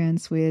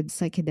experience with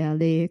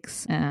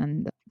psychedelics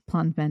and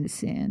plant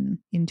medicine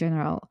in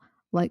general,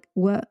 like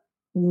what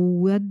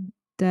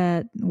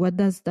does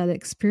that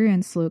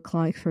experience look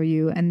like for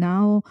you? And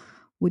now,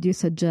 would you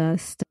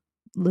suggest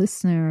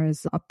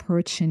listeners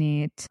approaching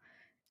it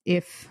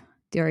if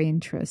they're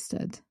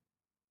interested?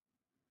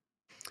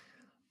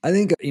 I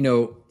think,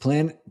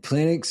 plant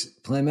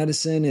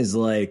medicine is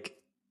like,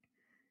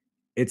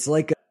 it's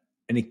like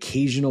an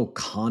occasional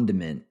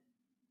condiment,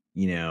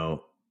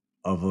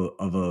 of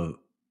a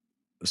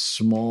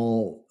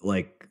small,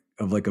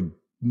 of a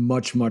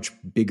much, much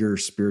bigger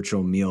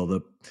spiritual meal.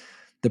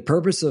 The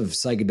purpose of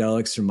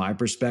psychedelics from my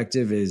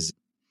perspective is,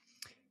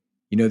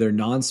 they're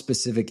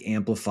non-specific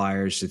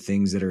amplifiers to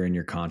things that are in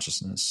your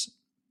consciousness.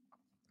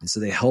 And so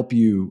they help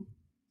you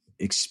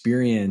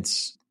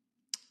experience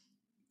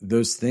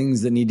those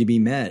things that need to be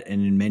met.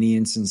 And in many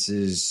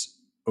instances,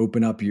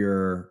 open up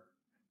your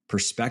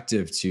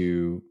perspective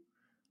to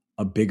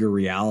a bigger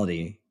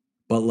reality.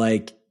 But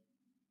like,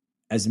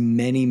 as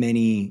many,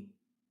 many,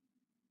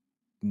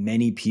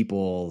 many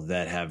people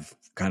that have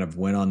kind of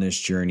went on this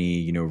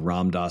journey,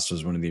 Ram Dass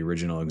was one of the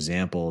original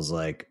examples.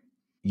 Like,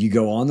 you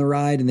go on the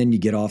ride and then you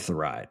get off the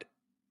ride.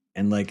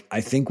 And like, I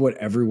think what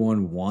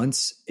everyone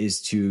wants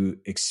is to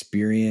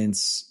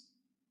experience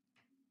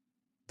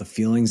the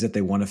feelings that they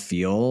want to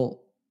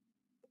feel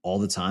all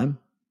the time,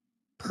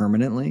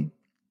 permanently.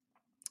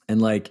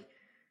 And like,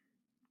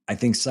 I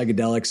think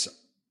psychedelics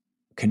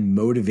can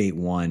motivate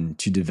one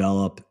to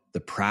develop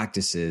the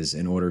practices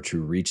in order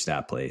to reach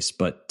that place.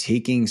 But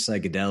taking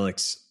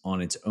psychedelics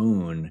on its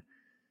own,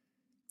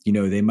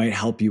 they might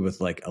help you with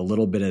like a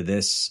little bit of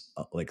this,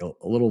 like a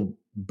little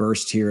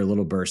burst here, a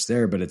little burst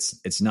there, but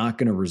it's not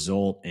going to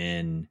result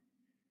in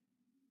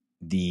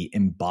the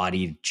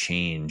embodied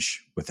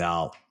change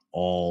without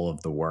all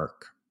of the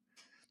work.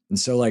 And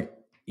so like,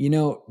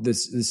 the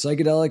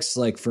psychedelics,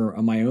 like for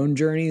my own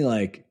journey,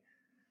 like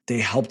they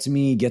helped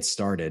me get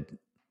started,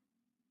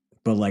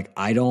 but like,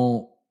 I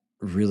don't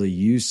really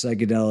use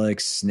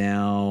psychedelics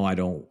now. I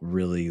don't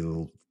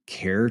really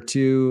care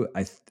to.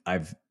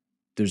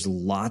 There's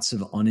lots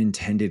of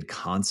unintended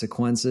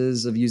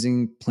consequences of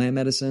using plant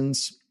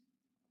medicines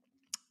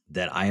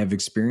that I have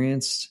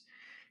experienced.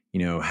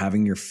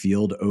 Having your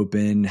field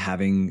open,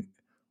 having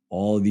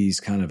all these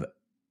kind of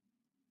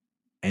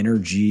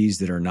energies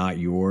that are not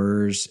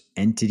yours,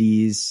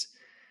 entities.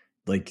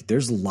 Like,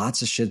 there's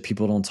lots of shit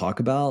people don't talk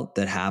about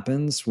that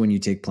happens when you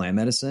take plant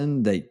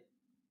medicine that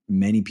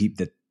many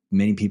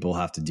people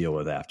have to deal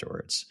with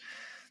afterwards.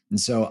 And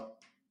so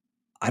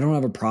I don't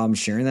have a problem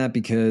sharing that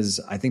because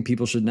I think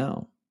people should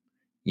know.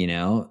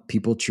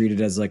 People treat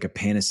it as like a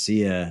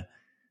panacea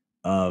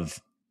of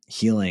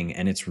healing,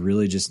 and it's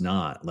really just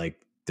not.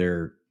 Like,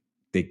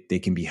 they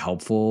can be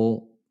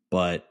helpful,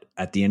 but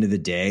at the end of the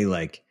day,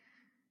 like,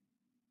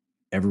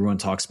 everyone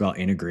talks about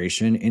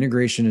integration.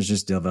 Integration is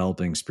just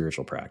developing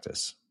spiritual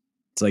practice.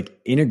 It's like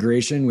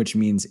integration, which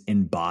means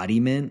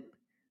embodiment,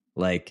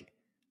 like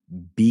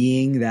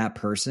being that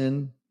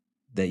person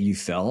that you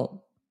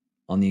felt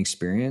on the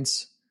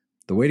experience.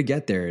 The way to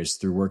get there is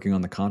through working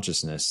on the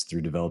consciousness,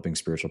 through developing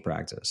spiritual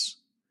practice.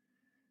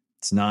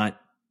 It's not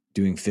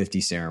doing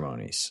 50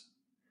 ceremonies.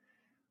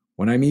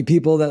 When I meet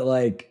people that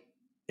like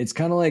it's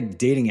kind of like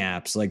dating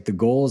apps. Like the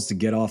goal is to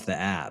get off the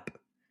app,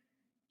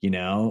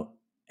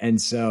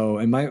 And so,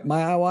 and my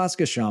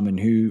ayahuasca shaman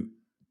who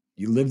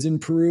lived in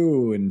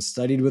Peru and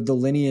studied with the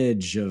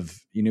lineage of,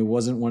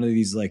 wasn't one of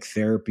these like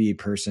therapy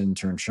person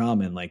turned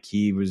shaman. Like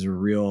he was a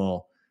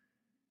real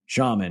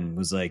shaman,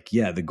 was like,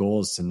 yeah, the goal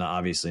is to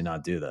obviously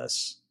not do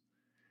this.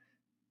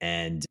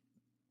 And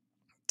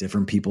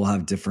different people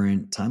have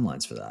different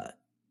timelines for that.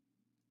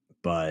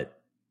 But,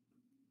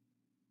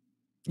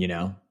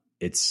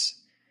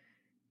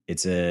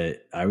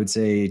 I would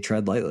say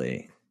tread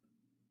lightly.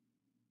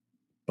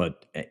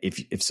 But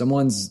if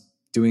someone's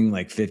doing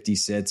like 50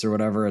 sits or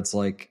whatever, it's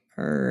like,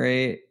 all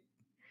right,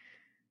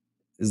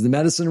 is the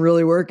medicine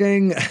really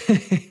working?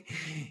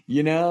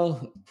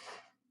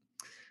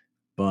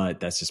 But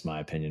that's just my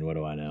opinion. What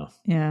do I know?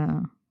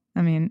 Yeah.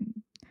 I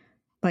mean,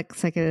 like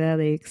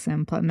psychedelics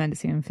and plant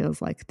medicine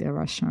feels like the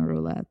Russian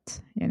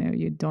roulette.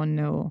 You don't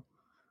know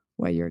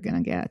what you're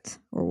going to get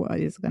or what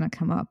is going to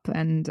come up.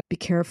 And be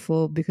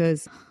careful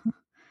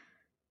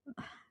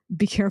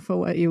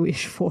what you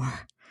wish for.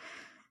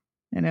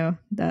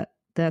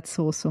 That's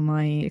also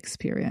my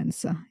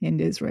experience in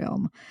this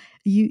realm.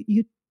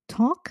 You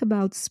talk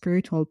about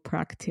spiritual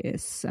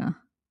practice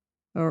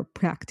or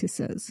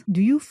practices.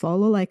 Do you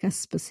follow like a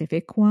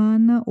specific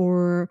one,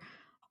 or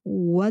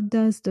what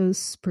does those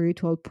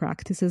spiritual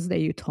practices that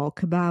you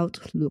talk about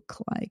look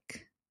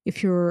like?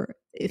 If you're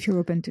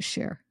open to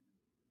share.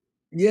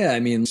 Yeah, I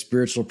mean,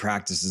 spiritual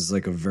practice is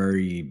like a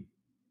very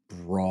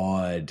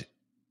broad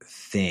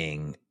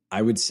thing.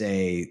 I would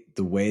say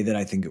the way that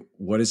I think,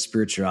 what is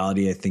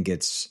spirituality? I think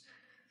it's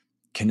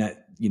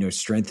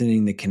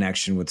strengthening the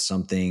connection with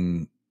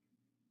something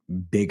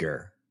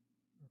bigger,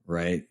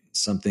 right?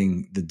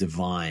 Something, the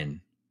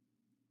divine,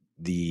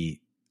 the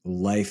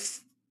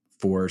life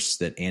force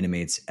that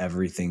animates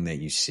everything that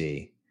you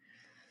see.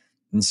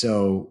 And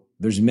so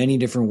there's many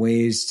different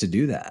ways to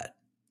do that.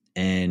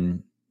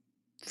 And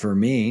for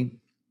me,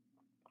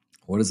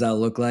 what does that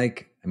look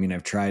like? I mean,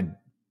 I've tried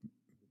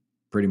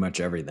pretty much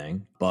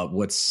everything, but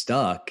what's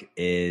stuck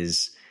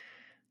is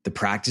the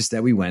practice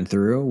that we went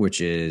through, which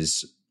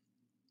is,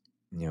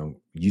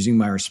 using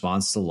my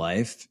response to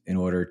life in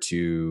order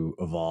to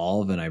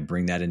evolve. And I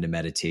bring that into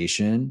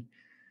meditation.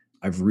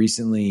 I've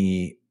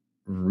recently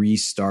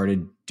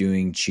restarted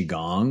doing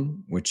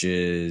Qigong, which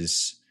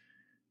is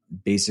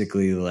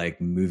basically like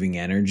moving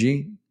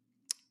energy,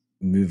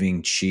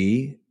 moving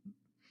qi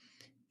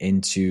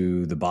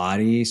into the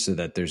body so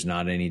that there's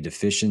not any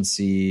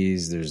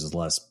deficiencies, there's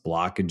less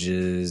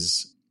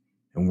blockages,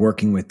 and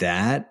working with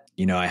that.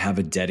 I have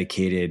a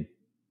dedicated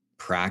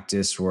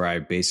practice where I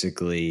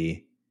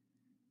basically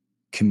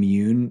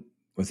commune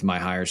with my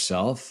higher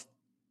self.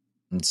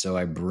 And so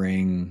I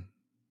bring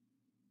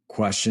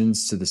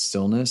questions to the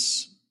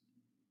stillness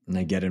and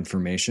I get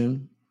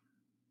information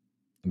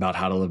about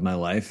how to live my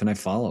life and I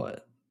follow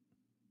it.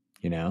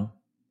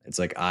 It's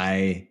like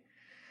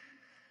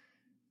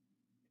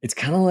it's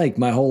kind of like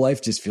my whole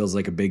life just feels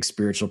like a big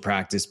spiritual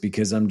practice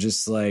because I'm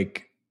just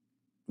like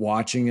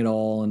watching it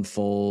all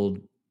unfold,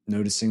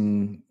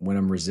 noticing when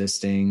I'm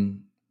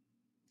resisting,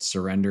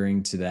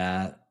 surrendering to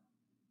that,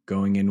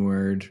 going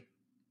inward,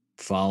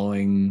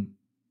 following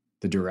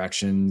the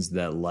directions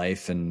that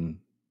life and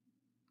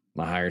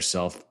my higher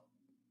self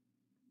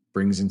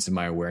brings into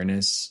my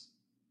awareness.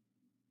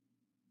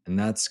 And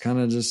that's kind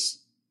of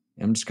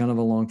I'm just kind of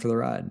along for the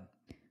ride.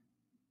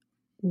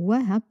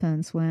 What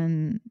happens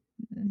when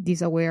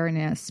this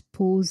awareness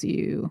pulls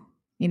you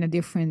in a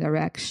different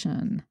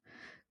direction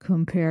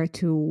compared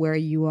to where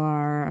you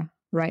are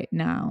right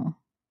now?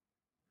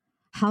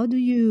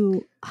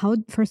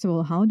 First of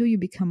all, how do you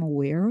become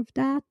aware of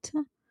that?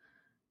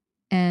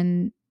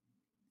 And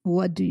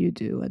what do you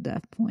do at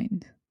that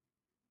point?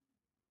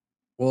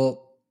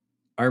 Well,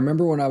 I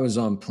remember when I was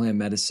on plant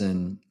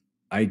medicine,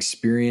 I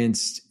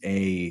experienced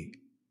a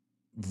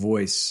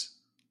voice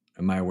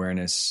in my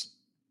awareness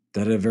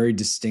that had a very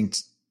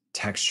distinct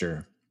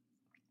texture.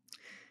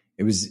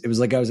 It was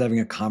like I was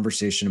having a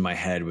conversation in my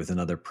head with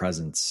another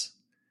presence.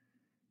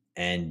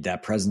 And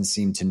that presence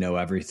seemed to know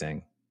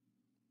everything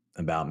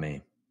about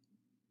me.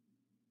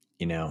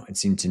 It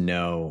seemed to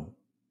know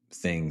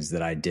things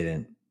that I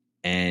didn't.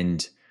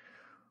 And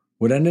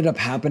what ended up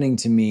happening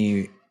to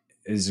me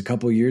is a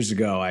couple of years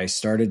ago, I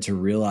started to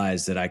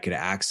realize that I could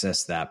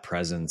access that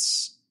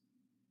presence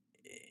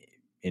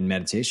in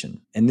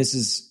meditation. And this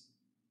is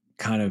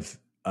kind of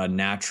a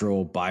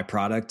natural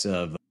byproduct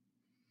of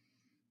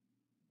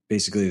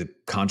basically the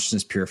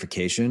consciousness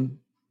purification,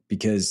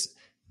 because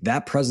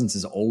that presence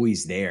is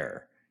always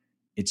there.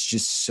 It's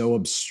just so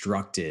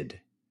obstructed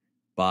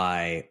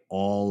by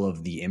all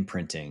of the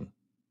imprinting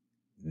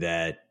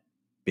that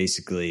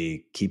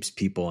basically keeps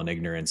people in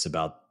ignorance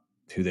about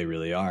who they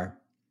really are.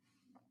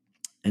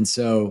 And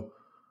so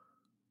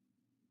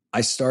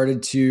I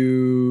started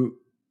to,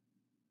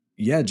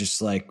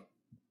 just like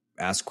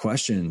ask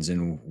questions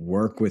and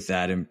work with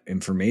that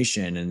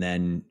information. And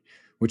then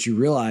what you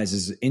realize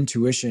is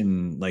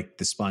intuition, like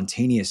the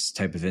spontaneous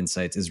type of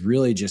insights, is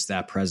really just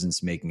that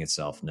presence making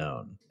itself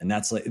known. And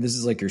that's like, this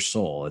is like your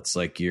soul. It's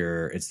like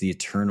it's the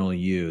eternal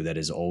you that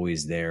is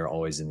always there,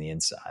 always in the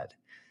inside.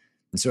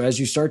 And so as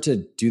you start to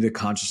do the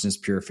consciousness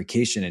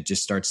purification, it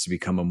just starts to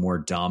become a more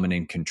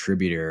dominant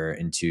contributor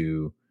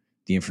into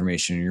the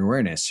information in your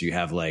awareness. So you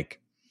have like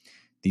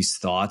these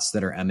thoughts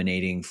that are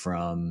emanating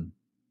from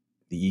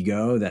the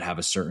ego that have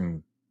a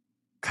certain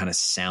kind of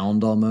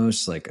sound,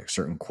 almost like a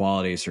certain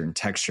quality, a certain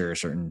texture, a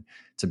certain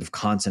type of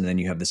content. And then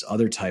you have this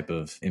other type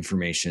of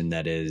information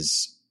that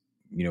is,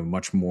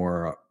 much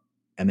more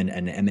an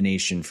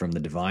emanation from the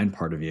divine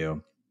part of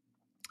you.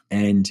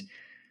 And,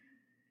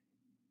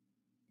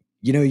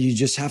 you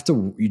just have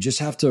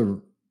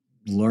to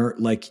learn,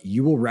 like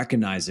you will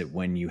recognize it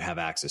when you have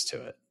access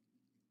to it.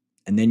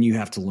 And then you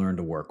have to learn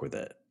to work with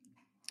it,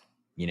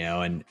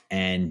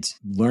 and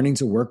learning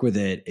to work with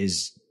it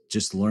is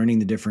just learning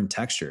the different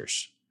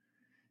textures.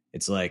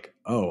 It's like,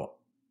 oh,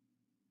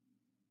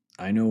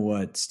 I know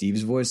what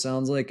Steve's voice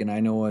sounds like, and I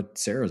know what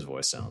Sarah's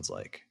voice sounds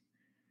like.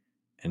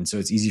 And so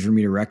it's easy for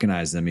me to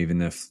recognize them,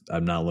 even if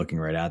I'm not looking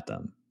right at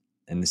them.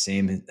 And the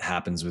same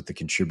happens with the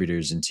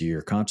contributors into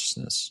your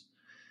consciousness.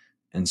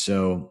 And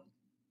so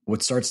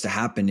what starts to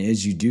happen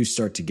is you do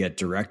start to get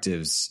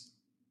directives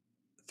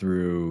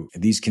through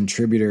these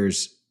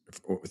contributors,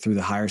 through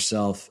the higher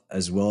self,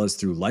 as well as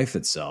through life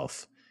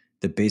itself,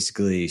 that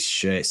basically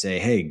say,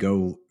 hey,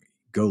 go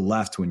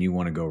left when you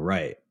want to go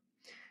right.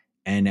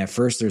 And at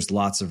first there's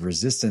lots of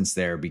resistance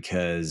there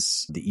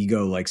because the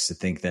ego likes to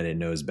think that it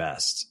knows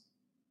best.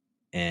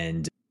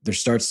 And there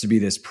starts to be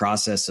this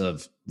process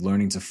of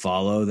learning to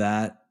follow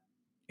that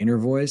inner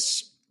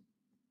voice,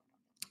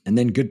 and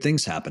then good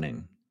things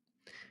happening.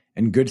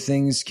 And good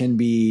things can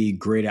be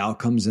great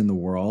outcomes in the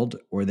world,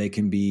 or they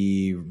can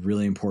be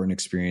really important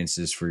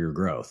experiences for your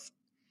growth.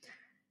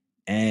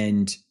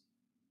 And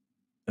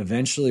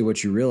eventually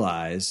what you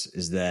realize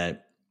is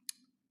that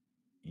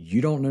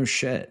you don't know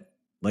shit.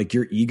 Like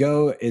your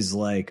ego is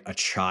like a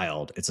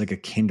child. It's like a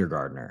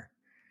kindergartner.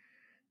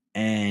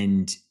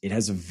 And it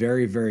has a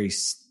very, very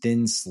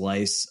thin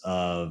slice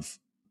of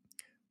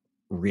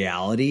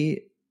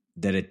reality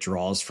that it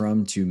draws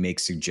from to make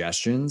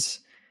suggestions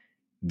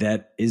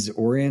that is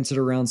oriented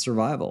around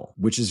survival,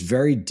 which is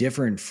very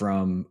different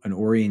from an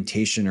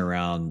orientation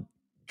around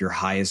your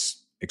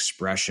highest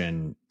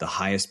expression, the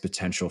highest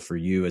potential for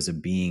you as a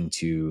being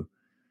to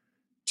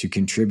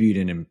contribute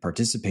and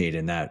participate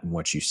in that and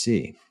what you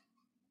see.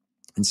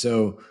 And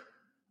so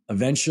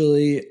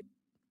eventually,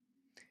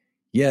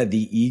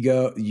 the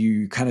ego,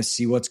 you kind of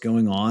see what's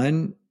going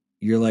on.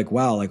 You're like,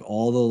 wow, like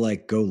all the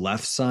like go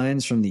left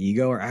signs from the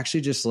ego are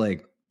actually just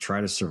like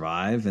try to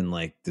survive. And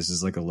like, this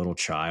is like a little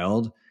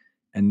child.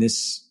 And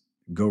this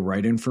go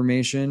right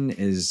information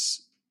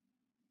is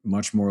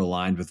much more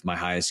aligned with my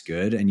highest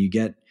good. And you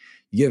get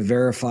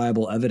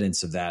verifiable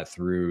evidence of that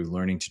through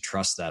learning to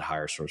trust that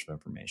higher source of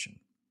information.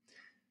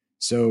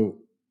 So,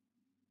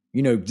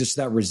 just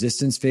that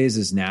resistance phase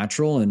is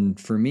natural. And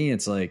for me,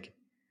 it's like,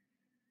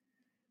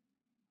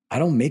 I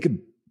don't make a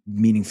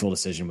meaningful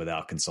decision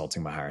without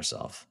consulting my higher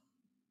self.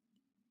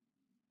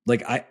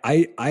 Like I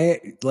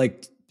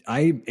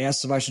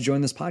asked if I should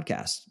join this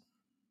podcast,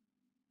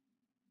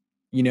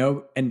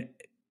 and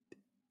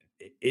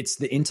it's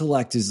the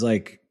intellect is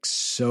like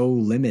so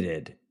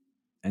limited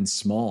and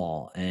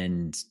small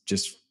and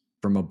just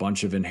from a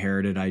bunch of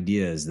inherited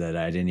ideas that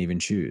I didn't even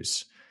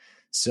choose.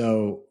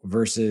 So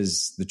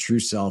versus the true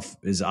self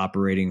is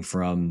operating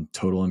from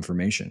total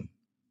information,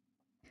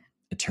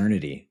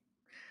 eternity.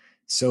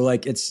 So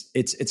like it's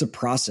a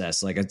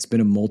process. Like it's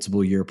been a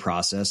multiple year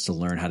process to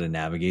learn how to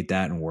navigate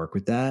that and work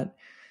with that.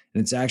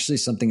 And it's actually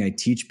something I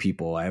teach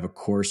people. I have a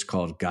course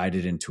called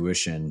Guided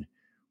Intuition,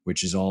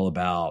 which is all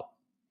about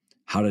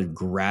how to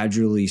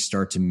gradually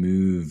start to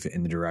move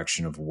in the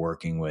direction of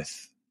working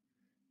with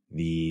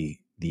the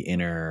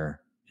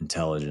inner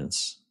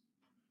intelligence.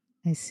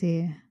 I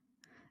see.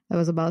 I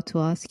was about to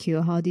ask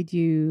you, how do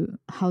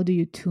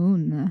you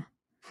tune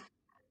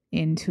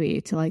into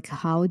it? Like,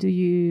 how do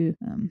you?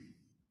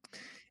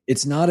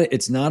 It's an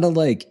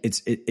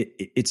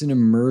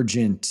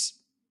emergent.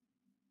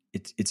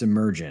 It's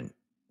emergent.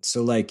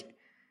 So like,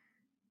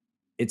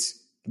 it's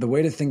the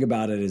way to think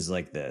about it is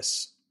like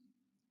this.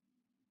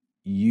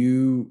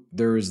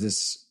 There was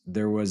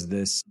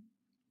this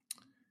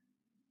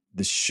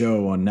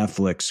show on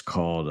Netflix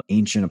called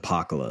Ancient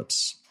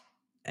Apocalypse.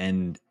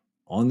 And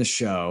on the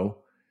show,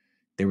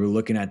 they were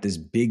looking at this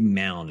big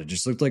mound. It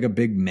just looked like a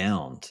big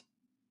mound.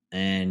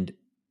 And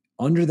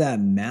under that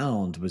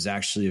mound was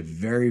actually a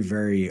very,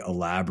 very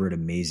elaborate,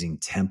 amazing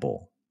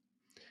temple.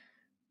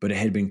 But it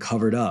had been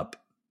covered up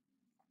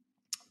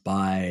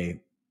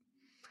by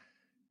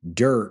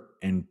dirt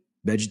and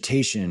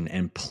vegetation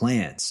and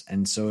plants.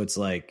 And so it's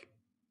like,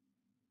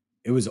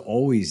 it was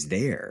always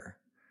there,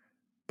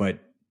 but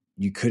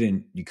you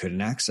couldn't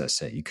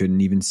access it. You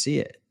couldn't even see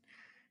it.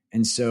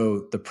 And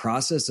so the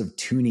process of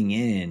tuning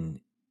in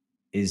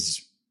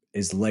is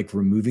like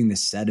removing the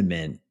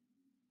sediment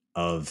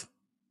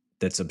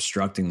that's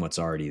obstructing what's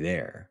already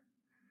there.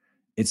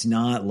 it's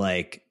not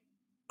like,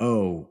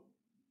 oh,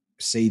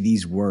 say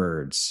these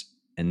words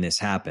and this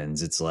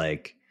happens. It's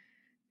like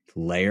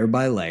layer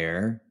by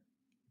layer,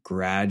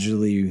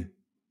 gradually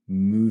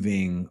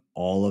moving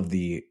all of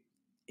the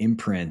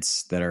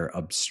imprints that are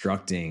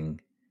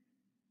obstructing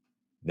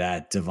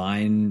that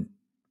divine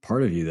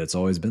part of you that's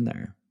always been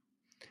there.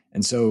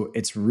 And so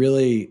it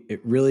really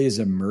is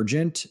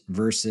emergent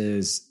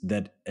versus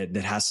that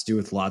has to do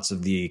with lots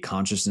of the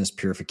consciousness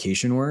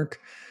purification work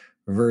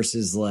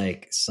versus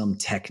like some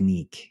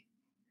technique.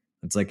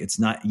 It's like, it's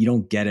not, you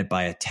don't get it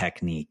by a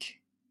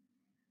technique.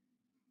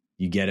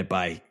 You get it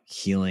by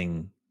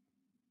healing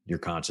your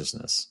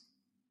consciousness.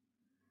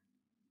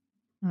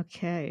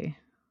 Okay.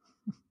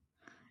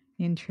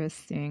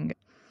 Interesting.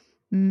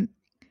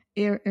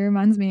 It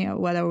reminds me of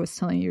what I was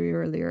telling you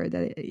earlier,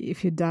 that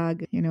if you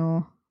dug,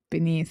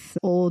 beneath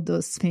all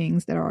those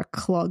things that are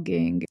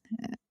clogging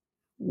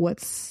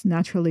what's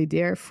naturally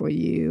there for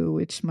you,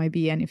 which might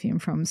be anything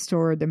from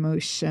stored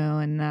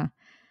emotion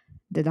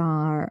that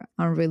are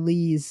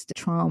unreleased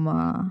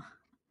trauma,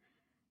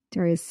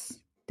 there is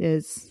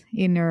this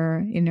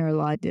inner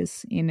light,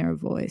 this inner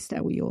voice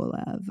that we all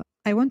have.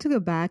 I want to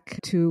go back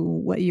to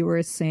what you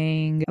were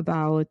saying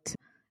about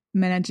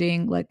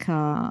managing like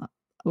a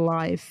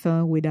life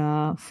with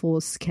a full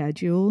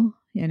schedule,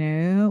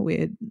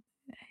 with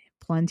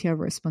plenty of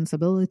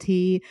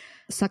responsibility,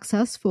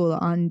 successful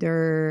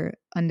under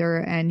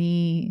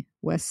any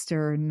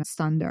Western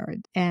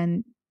standard,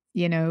 and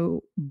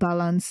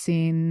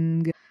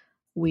balancing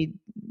with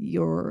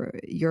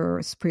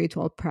your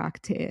spiritual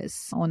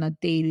practice on a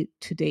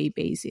day-to-day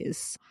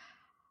basis.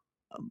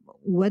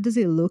 What does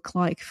it look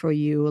like for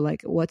you?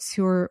 Like, what's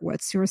your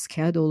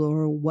schedule,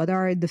 or what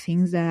are the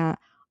things that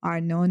are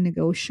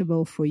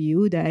non-negotiable for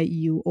you that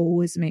you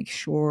always make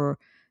sure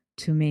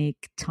to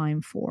make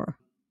time for?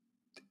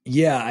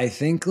 Yeah, I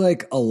think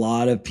like a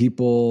lot of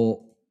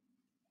people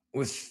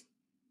with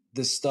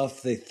this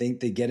stuff, they think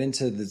they get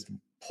into this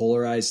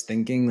polarized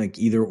thinking, like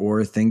either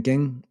or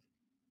thinking,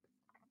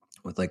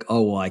 with like,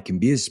 oh, well, I can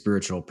be a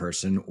spiritual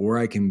person or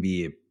I can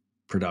be a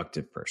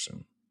productive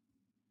person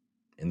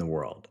in the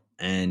world.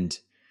 And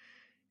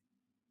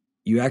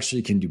you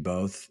actually can do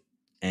both.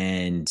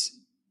 And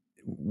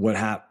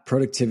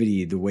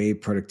productivity, the way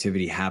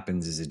productivity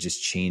happens is it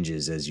just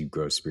changes as you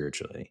grow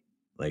spiritually.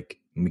 Like,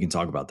 we can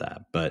talk about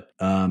that. But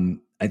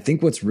I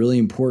think what's really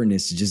important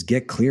is to just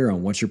get clear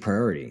on what's your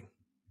priority.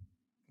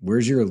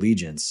 Where's your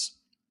allegiance?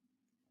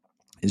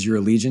 Is your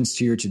allegiance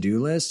to your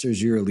to-do list, or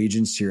is your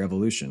allegiance to your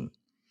evolution?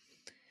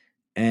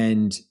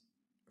 And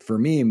for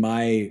me,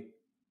 my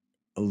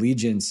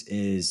allegiance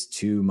is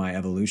to my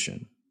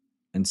evolution.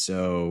 And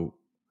so,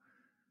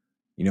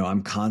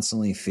 I'm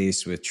constantly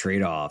faced with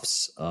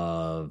trade-offs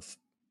of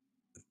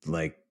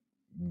like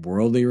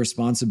worldly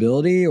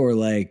responsibility, or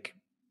like,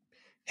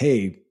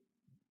 hey,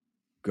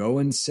 go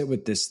and sit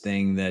with this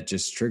thing that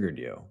just triggered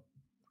you.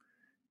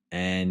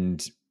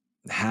 And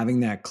having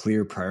that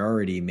clear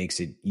priority makes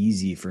it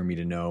easy for me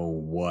to know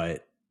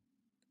what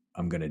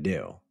I'm going to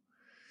do.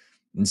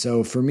 And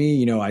so for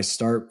me, I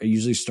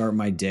usually start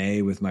my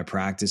day with my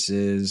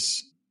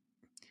practices.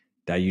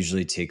 That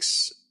usually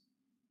takes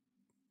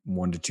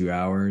 1 to 2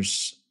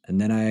 hours. And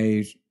then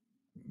I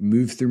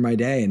move through my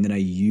day, and then I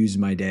use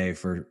my day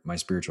for my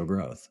spiritual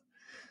growth.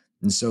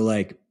 And so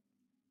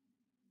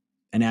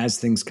and as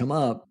things come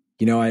up,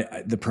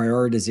 the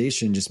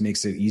prioritization just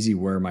makes it easy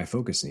where my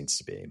focus needs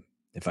to be,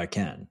 if I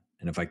can.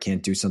 And if I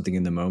can't do something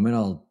in the moment,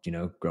 I'll,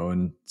 go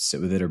and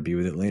sit with it or be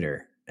with it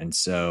later. And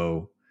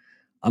so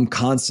I'm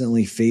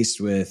constantly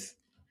faced with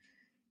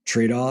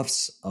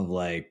trade-offs of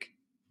like,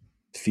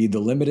 feed the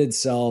limited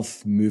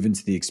self, move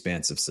into the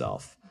expansive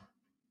self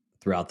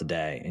throughout the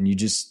day. And you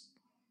just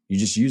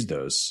use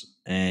those.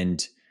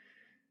 And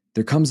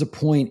there comes a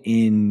point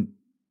in,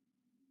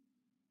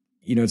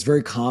 it's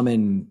very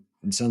common.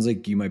 It sounds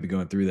like you might be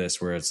going through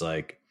this, where it's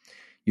like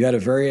you had a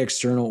very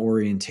external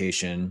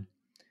orientation,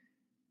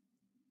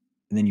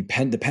 and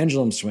then the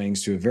pendulum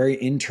swings to a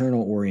very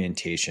internal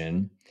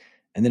orientation.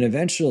 And then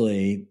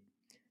eventually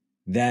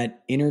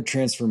that inner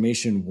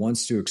transformation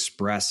wants to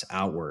express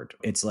outward.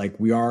 It's like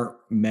we are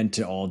meant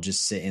to all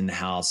just sit in the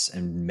house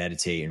and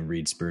meditate and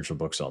read spiritual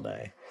books all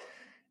day.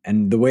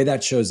 And the way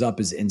that shows up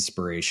is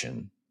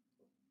inspiration.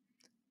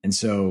 And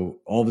so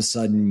all of a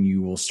sudden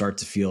you will start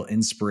to feel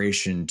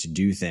inspiration to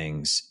do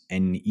things,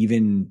 and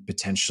even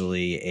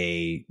potentially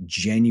a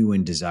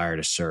genuine desire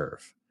to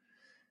serve.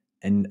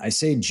 And I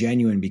say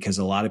genuine because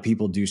a lot of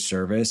people do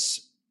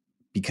service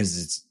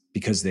because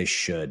they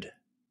should.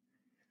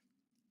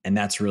 And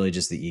that's really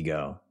just the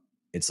ego.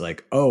 It's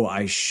like, oh,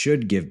 I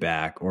should give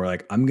back, or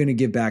like, I'm going to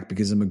give back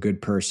because I'm a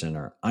good person,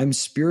 or I'm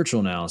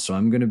spiritual now, so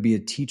I'm going to be a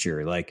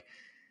teacher. Like,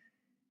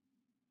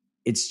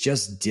 it's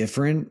just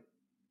different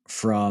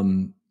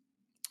from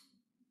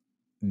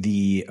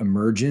the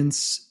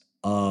emergence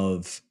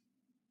of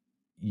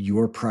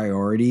your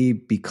priority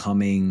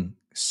becoming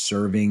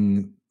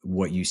serving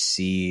what you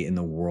see in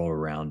the world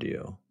around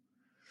you.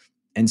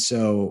 And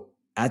so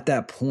at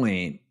that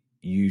point,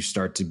 you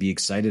start to be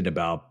excited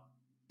about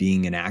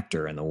being an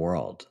actor in the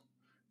world.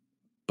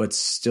 but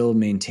still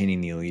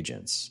maintaining the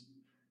allegiance.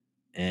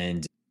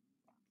 And,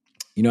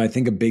 I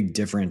think a big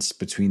difference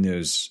between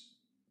those,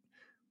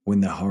 when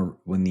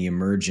the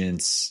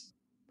emergence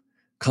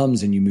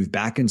comes and you move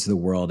back into the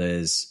world,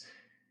 is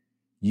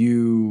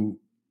you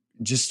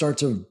just start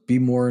to be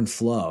more in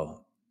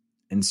flow.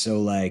 And so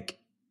like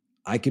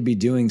I could be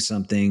doing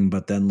something,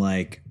 but then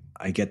like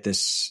I get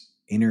this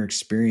inner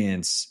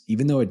experience,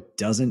 even though it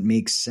doesn't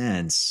make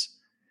sense,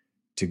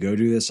 to go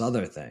do this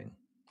other thing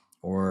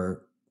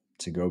or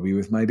to go be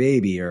with my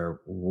baby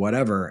or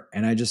whatever.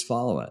 And I just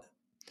follow it.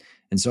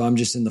 And so I'm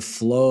just in the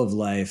flow of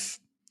life,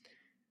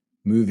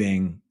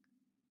 moving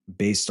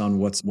based on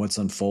what's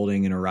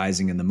unfolding and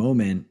arising in the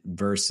moment,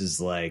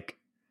 versus like,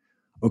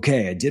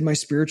 okay, I did my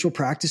spiritual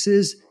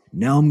practices.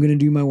 Now I'm going to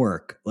do my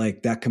work.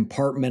 Like that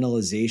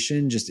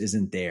compartmentalization just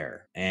isn't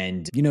there.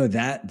 And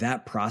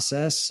that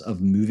process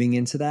of moving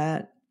into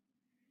that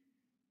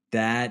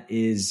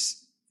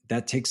takes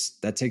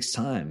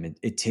time.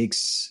 It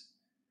takes,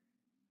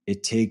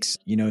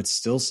 it's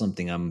still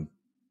something I'm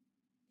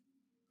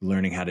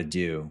learning how to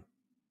do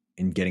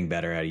and getting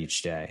better at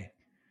each day.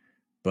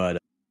 But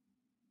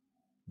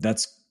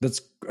that's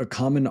a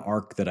common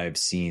arc that I've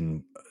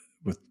seen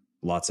with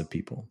lots of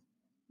people.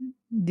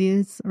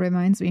 This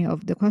reminds me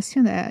of the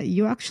question that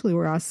you actually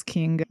were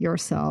asking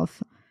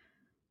yourself,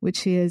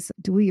 which is,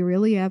 do we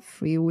really have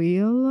free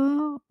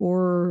will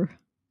or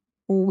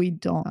we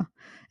don't?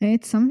 And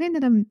it's something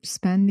that I'm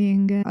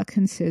spending a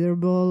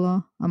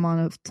considerable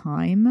amount of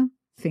time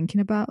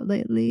thinking about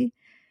lately.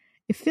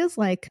 It feels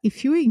like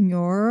if you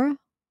ignore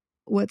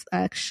what's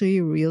actually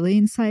really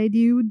inside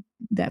you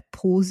that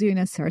pulls you in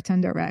a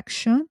certain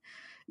direction,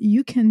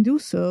 you can do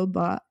so,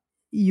 but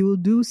you'll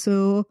do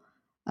so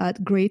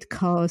at great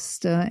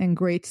cost and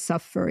great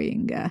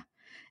suffering.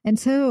 And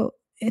so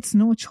it's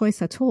no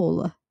choice at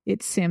all,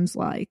 it seems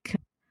like.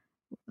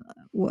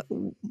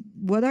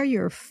 What are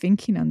your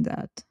thinking on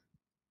that?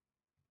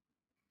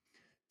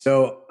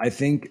 So I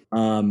think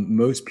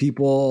most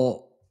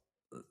people,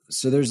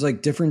 so there's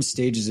like different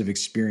stages of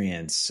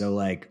experience. So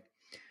like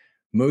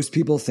most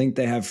people think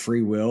they have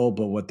free will,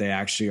 but what they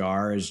actually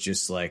are is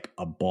just like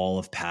a ball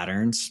of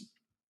patterns.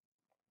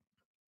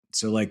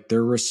 So like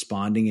they're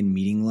responding in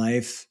meeting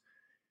life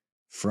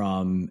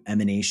from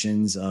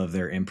emanations of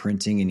their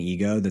imprinting and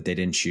ego that they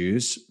didn't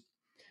choose.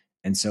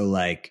 And so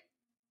like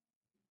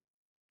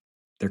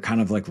they're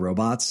kind of like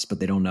robots, but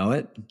they don't know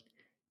it.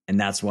 And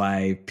that's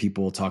why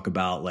people talk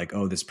about like,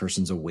 oh, this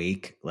person's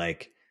awake.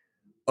 Like,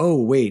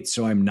 oh, wait,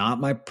 so I'm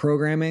not my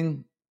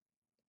programming?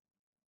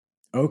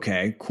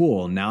 Okay,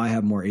 cool. Now I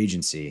have more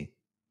agency.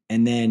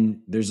 And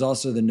then there's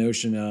also the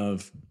notion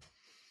of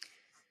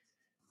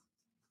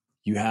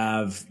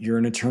you're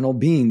an eternal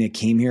being that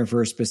came here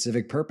for a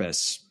specific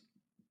purpose.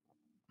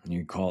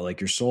 You call it like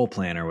your soul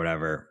plan or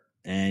whatever.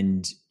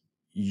 And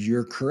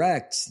you're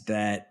correct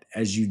that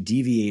as you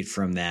deviate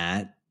from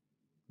that,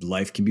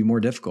 life can be more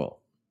difficult.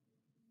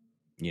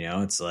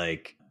 It's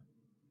like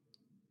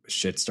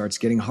shit starts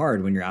getting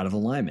hard when you're out of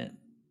alignment.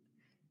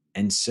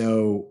 And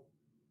so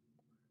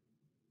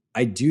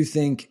I do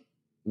think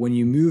when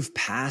you move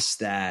past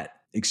that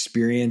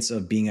experience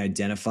of being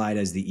identified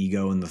as the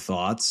ego and the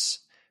thoughts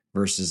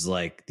versus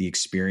like the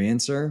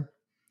experiencer,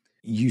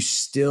 there's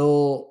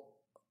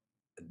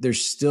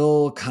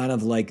still kind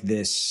of like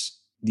these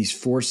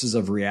forces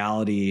of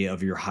reality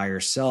of your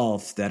higher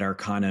self that are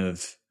kind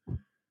of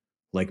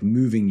like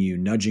moving you,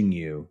 nudging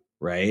you,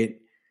 right?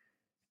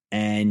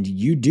 And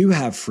you do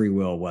have free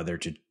will whether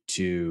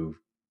to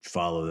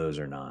follow those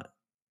or not.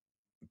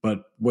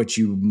 But what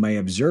you may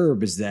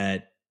observe is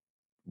that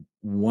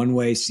one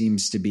way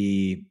seems to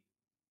be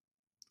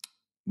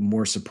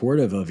more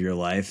supportive of your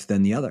life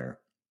than the other.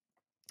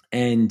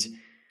 And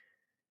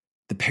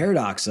the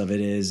paradox of it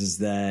is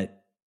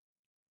that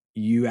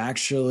you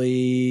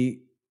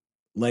actually,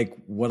 like,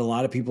 what a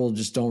lot of people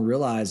just don't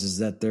realize is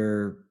that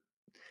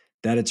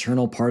that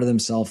eternal part of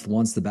themselves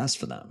wants the best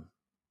for them.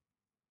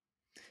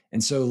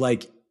 And so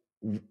like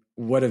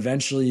what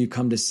eventually you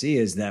come to see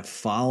is that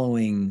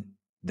following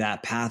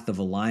that path of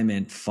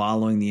alignment,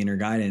 following the inner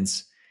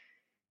guidance,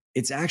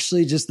 it's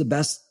actually just the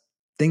best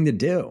thing to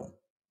do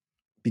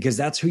because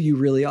that's who you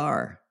really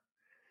are.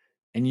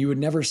 And you would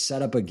never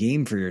set up a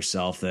game for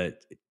yourself that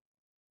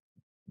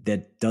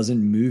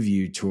doesn't move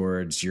you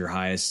towards your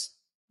highest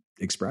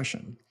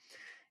expression.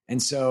 And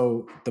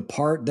so the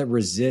part that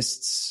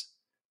resists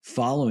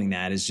following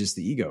that is just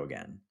the ego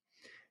again.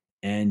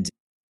 And,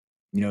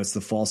 it's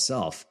the false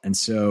self. And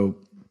so,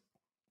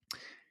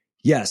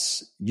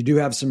 yes, you do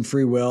have some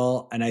free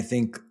will. And I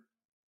think,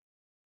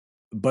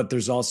 but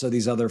there's also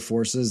these other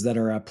forces that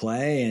are at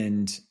play.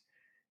 And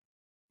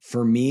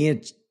for me,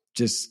 it's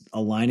just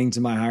aligning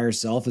to my higher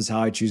self is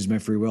how I choose my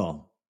free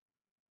will,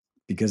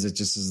 because it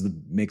just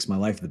makes my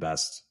life the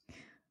best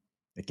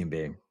it can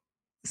be.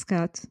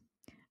 Scott,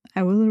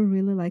 I would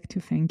really like to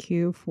thank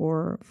you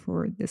for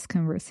this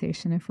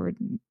conversation and for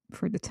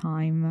the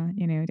time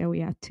that we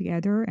had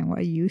together and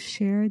what you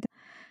shared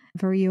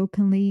very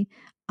openly.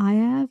 I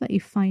have,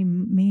 if I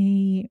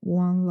may,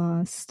 one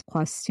last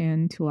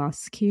question to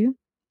ask you.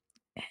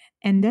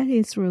 And that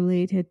is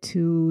related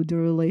to the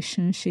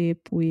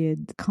relationship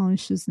with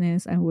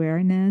consciousness,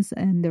 awareness,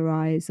 and the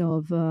rise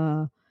of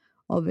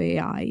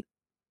AI.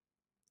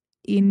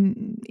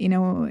 In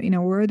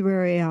a world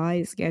where AI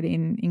is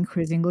getting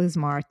increasingly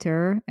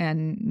smarter,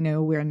 and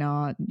no, we're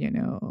not,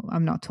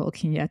 I'm not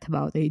talking yet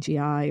about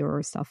AGI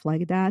or stuff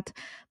like that,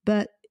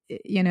 but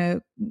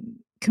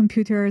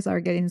computers are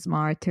getting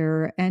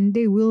smarter, and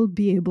they will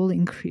be able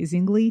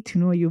increasingly to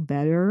know you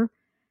better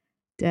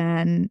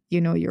than you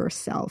know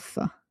yourself.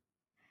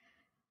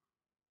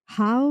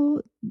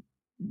 How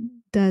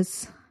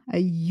does a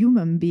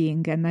human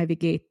being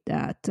navigate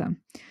that?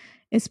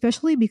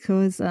 Especially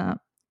because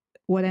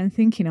what I'm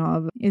thinking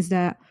of is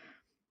that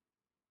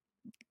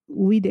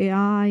with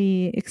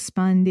AI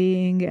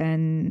expanding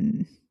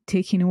and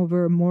taking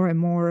over more and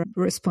more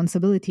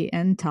responsibility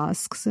and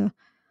tasks,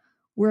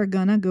 we're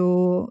gonna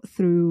go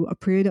through a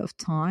period of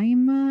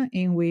time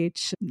in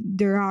which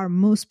there are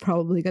most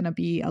probably gonna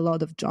be a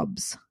lot of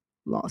jobs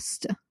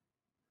lost,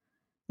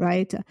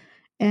 right?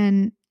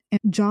 And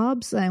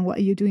jobs and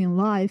what you do in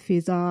life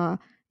is a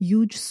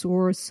huge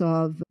source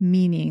of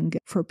meaning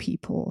for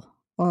people,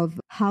 of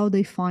how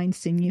they find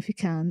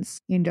significance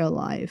in their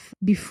life.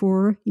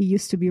 Before, it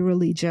used to be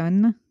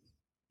religion,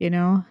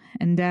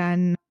 and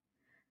then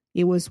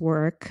it was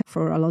work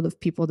for a lot of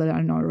people that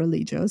are not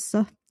religious.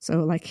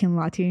 So, like in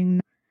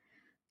Latin,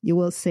 you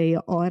will say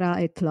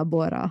ora et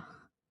labora,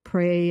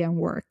 pray and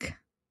work,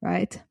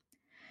 right?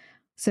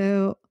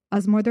 So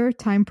as modern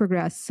time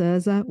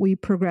progresses, we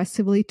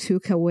progressively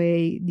took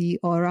away the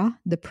ora,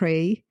 the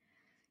pray,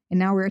 and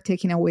now we're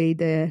taking away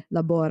the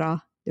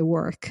labora, the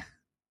work.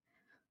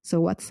 So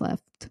what's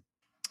left?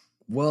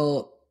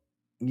 Well,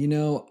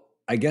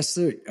 I guess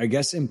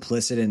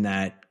implicit in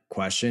that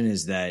question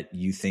is that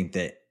you think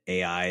that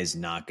AI is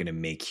not going to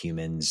make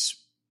humans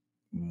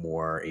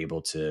more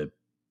able to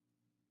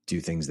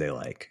do things they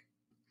like.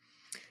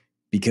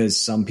 Because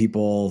some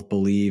people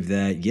believe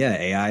that,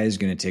 AI is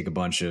going to take a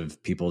bunch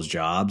of people's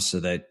jobs so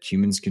that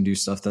humans can do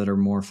stuff that are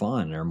more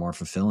fun or more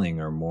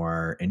fulfilling or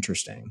more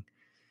interesting,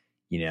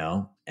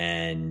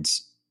 And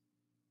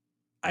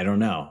I don't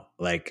know.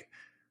 Like,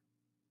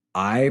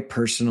 I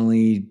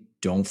personally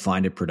don't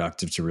find it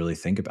productive to really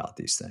think about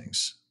these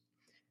things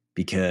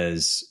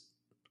because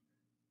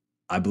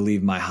I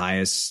believe my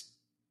highest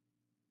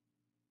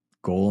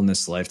goal in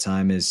this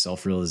lifetime is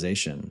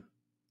self-realization.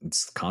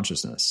 It's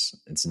consciousness.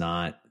 It's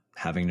not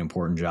having an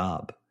important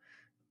job.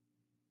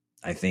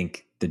 I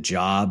think the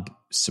job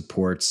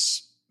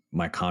supports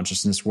my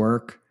consciousness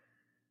work,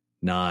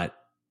 not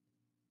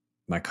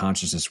my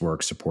consciousness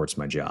work supports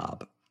my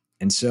job.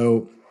 And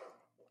so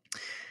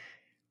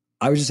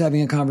I was just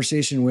having a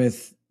conversation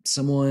with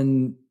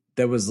someone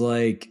that was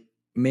like,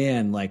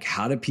 man, like,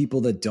 how do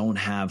people that don't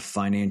have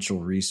financial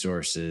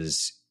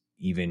resources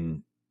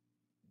even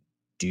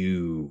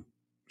do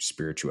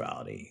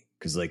spirituality?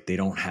 Because like they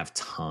don't have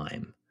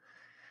time.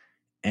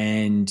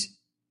 And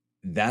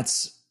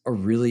that's a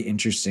really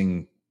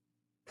interesting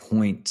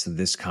point to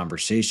this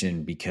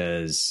conversation,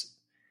 because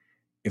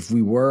if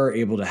we were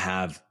able to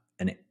have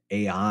an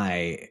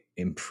AI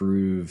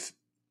improve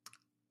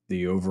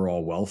the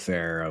overall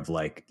welfare of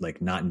like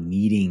not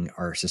needing,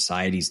 our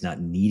society's not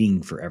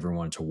needing for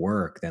everyone to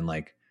work, then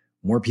like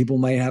more people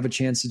might have a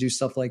chance to do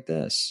stuff like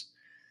this.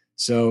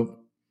 So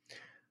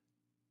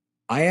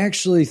I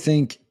actually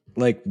think,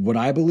 like, what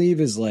I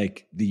believe is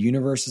like the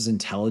universe is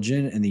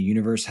intelligent and the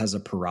universe has a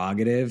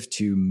prerogative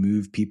to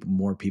move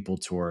more people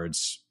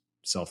towards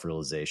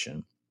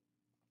self-realization.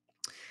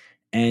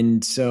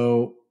 And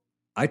so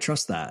I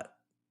trust that.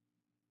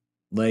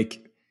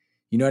 Like,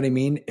 you know what I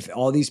mean? If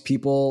all these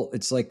people,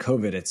 it's like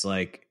COVID, it's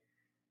like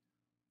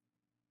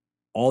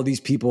all these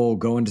people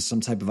go into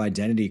some type of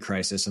identity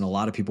crisis and a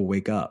lot of people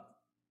wake up.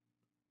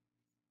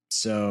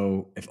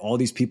 So if all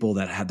these people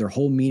that had their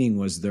whole meaning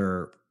was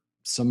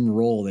some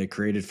role they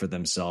created for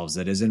themselves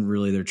that isn't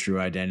really their true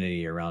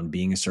identity around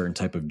being a certain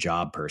type of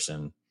job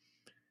person,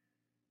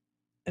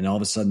 and all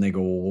of a sudden they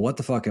go, well, what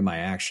the fuck am I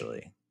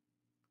actually?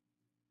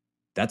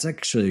 That's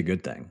actually a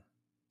good thing,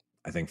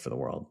 I think, for the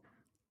world.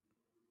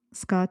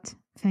 Scott,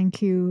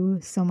 thank you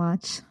so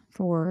much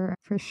for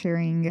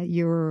sharing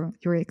your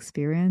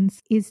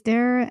experience. Is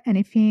there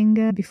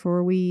anything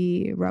before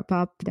we wrap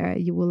up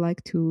that you would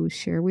like to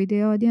share with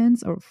the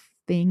audience, or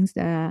things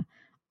that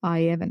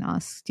I haven't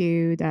asked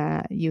you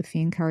that you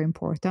think are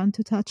important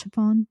to touch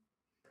upon?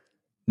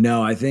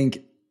 No, I think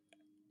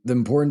the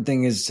important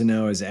thing is to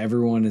know is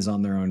everyone is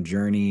on their own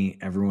journey.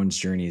 Everyone's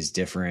journey is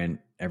different.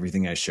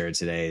 Everything I shared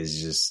today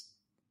is just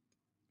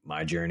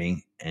my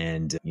journey.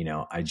 And,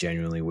 I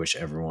genuinely wish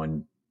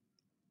everyone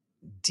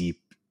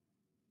deep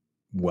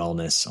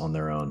wellness on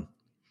their own.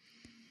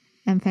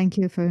 And thank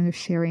you for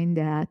sharing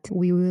that.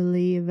 We will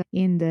leave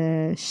in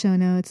the show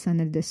notes and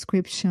the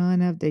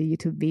description of the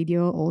YouTube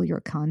video all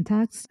your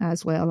contacts,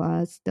 as well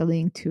as the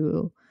link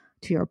to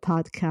your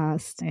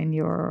podcast and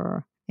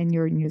your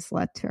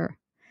newsletter.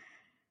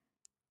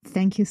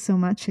 Thank you so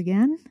much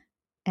again.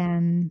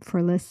 And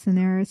for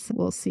listeners,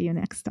 we'll see you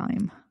next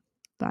time.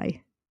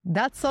 Bye.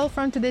 That's all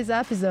from today's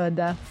episode.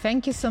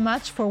 Thank you so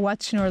much for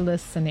watching or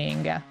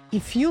listening.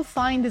 If you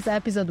find this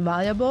episode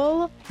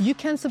valuable, you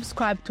can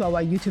subscribe to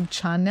our YouTube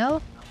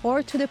channel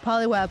or to the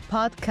Polyweb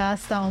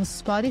podcast on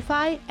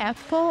Spotify,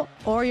 Apple,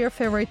 or your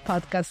favorite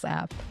podcast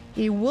app.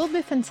 It would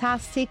be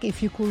fantastic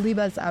if you could leave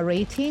us a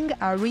rating,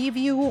 a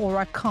review,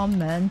 or a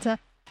comment,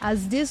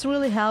 as this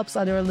really helps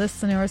other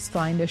listeners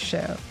find the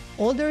show.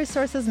 All the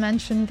resources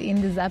mentioned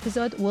in this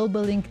episode will be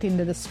linked in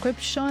the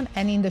description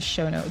and in the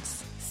show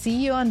notes.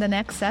 See you on the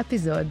next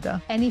episode.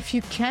 And if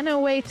you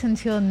cannot wait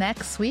until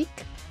next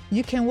week,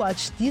 you can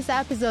watch this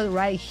episode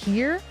right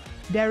here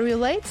that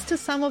relates to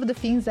some of the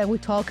things that we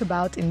talk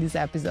about in this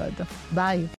episode. Bye.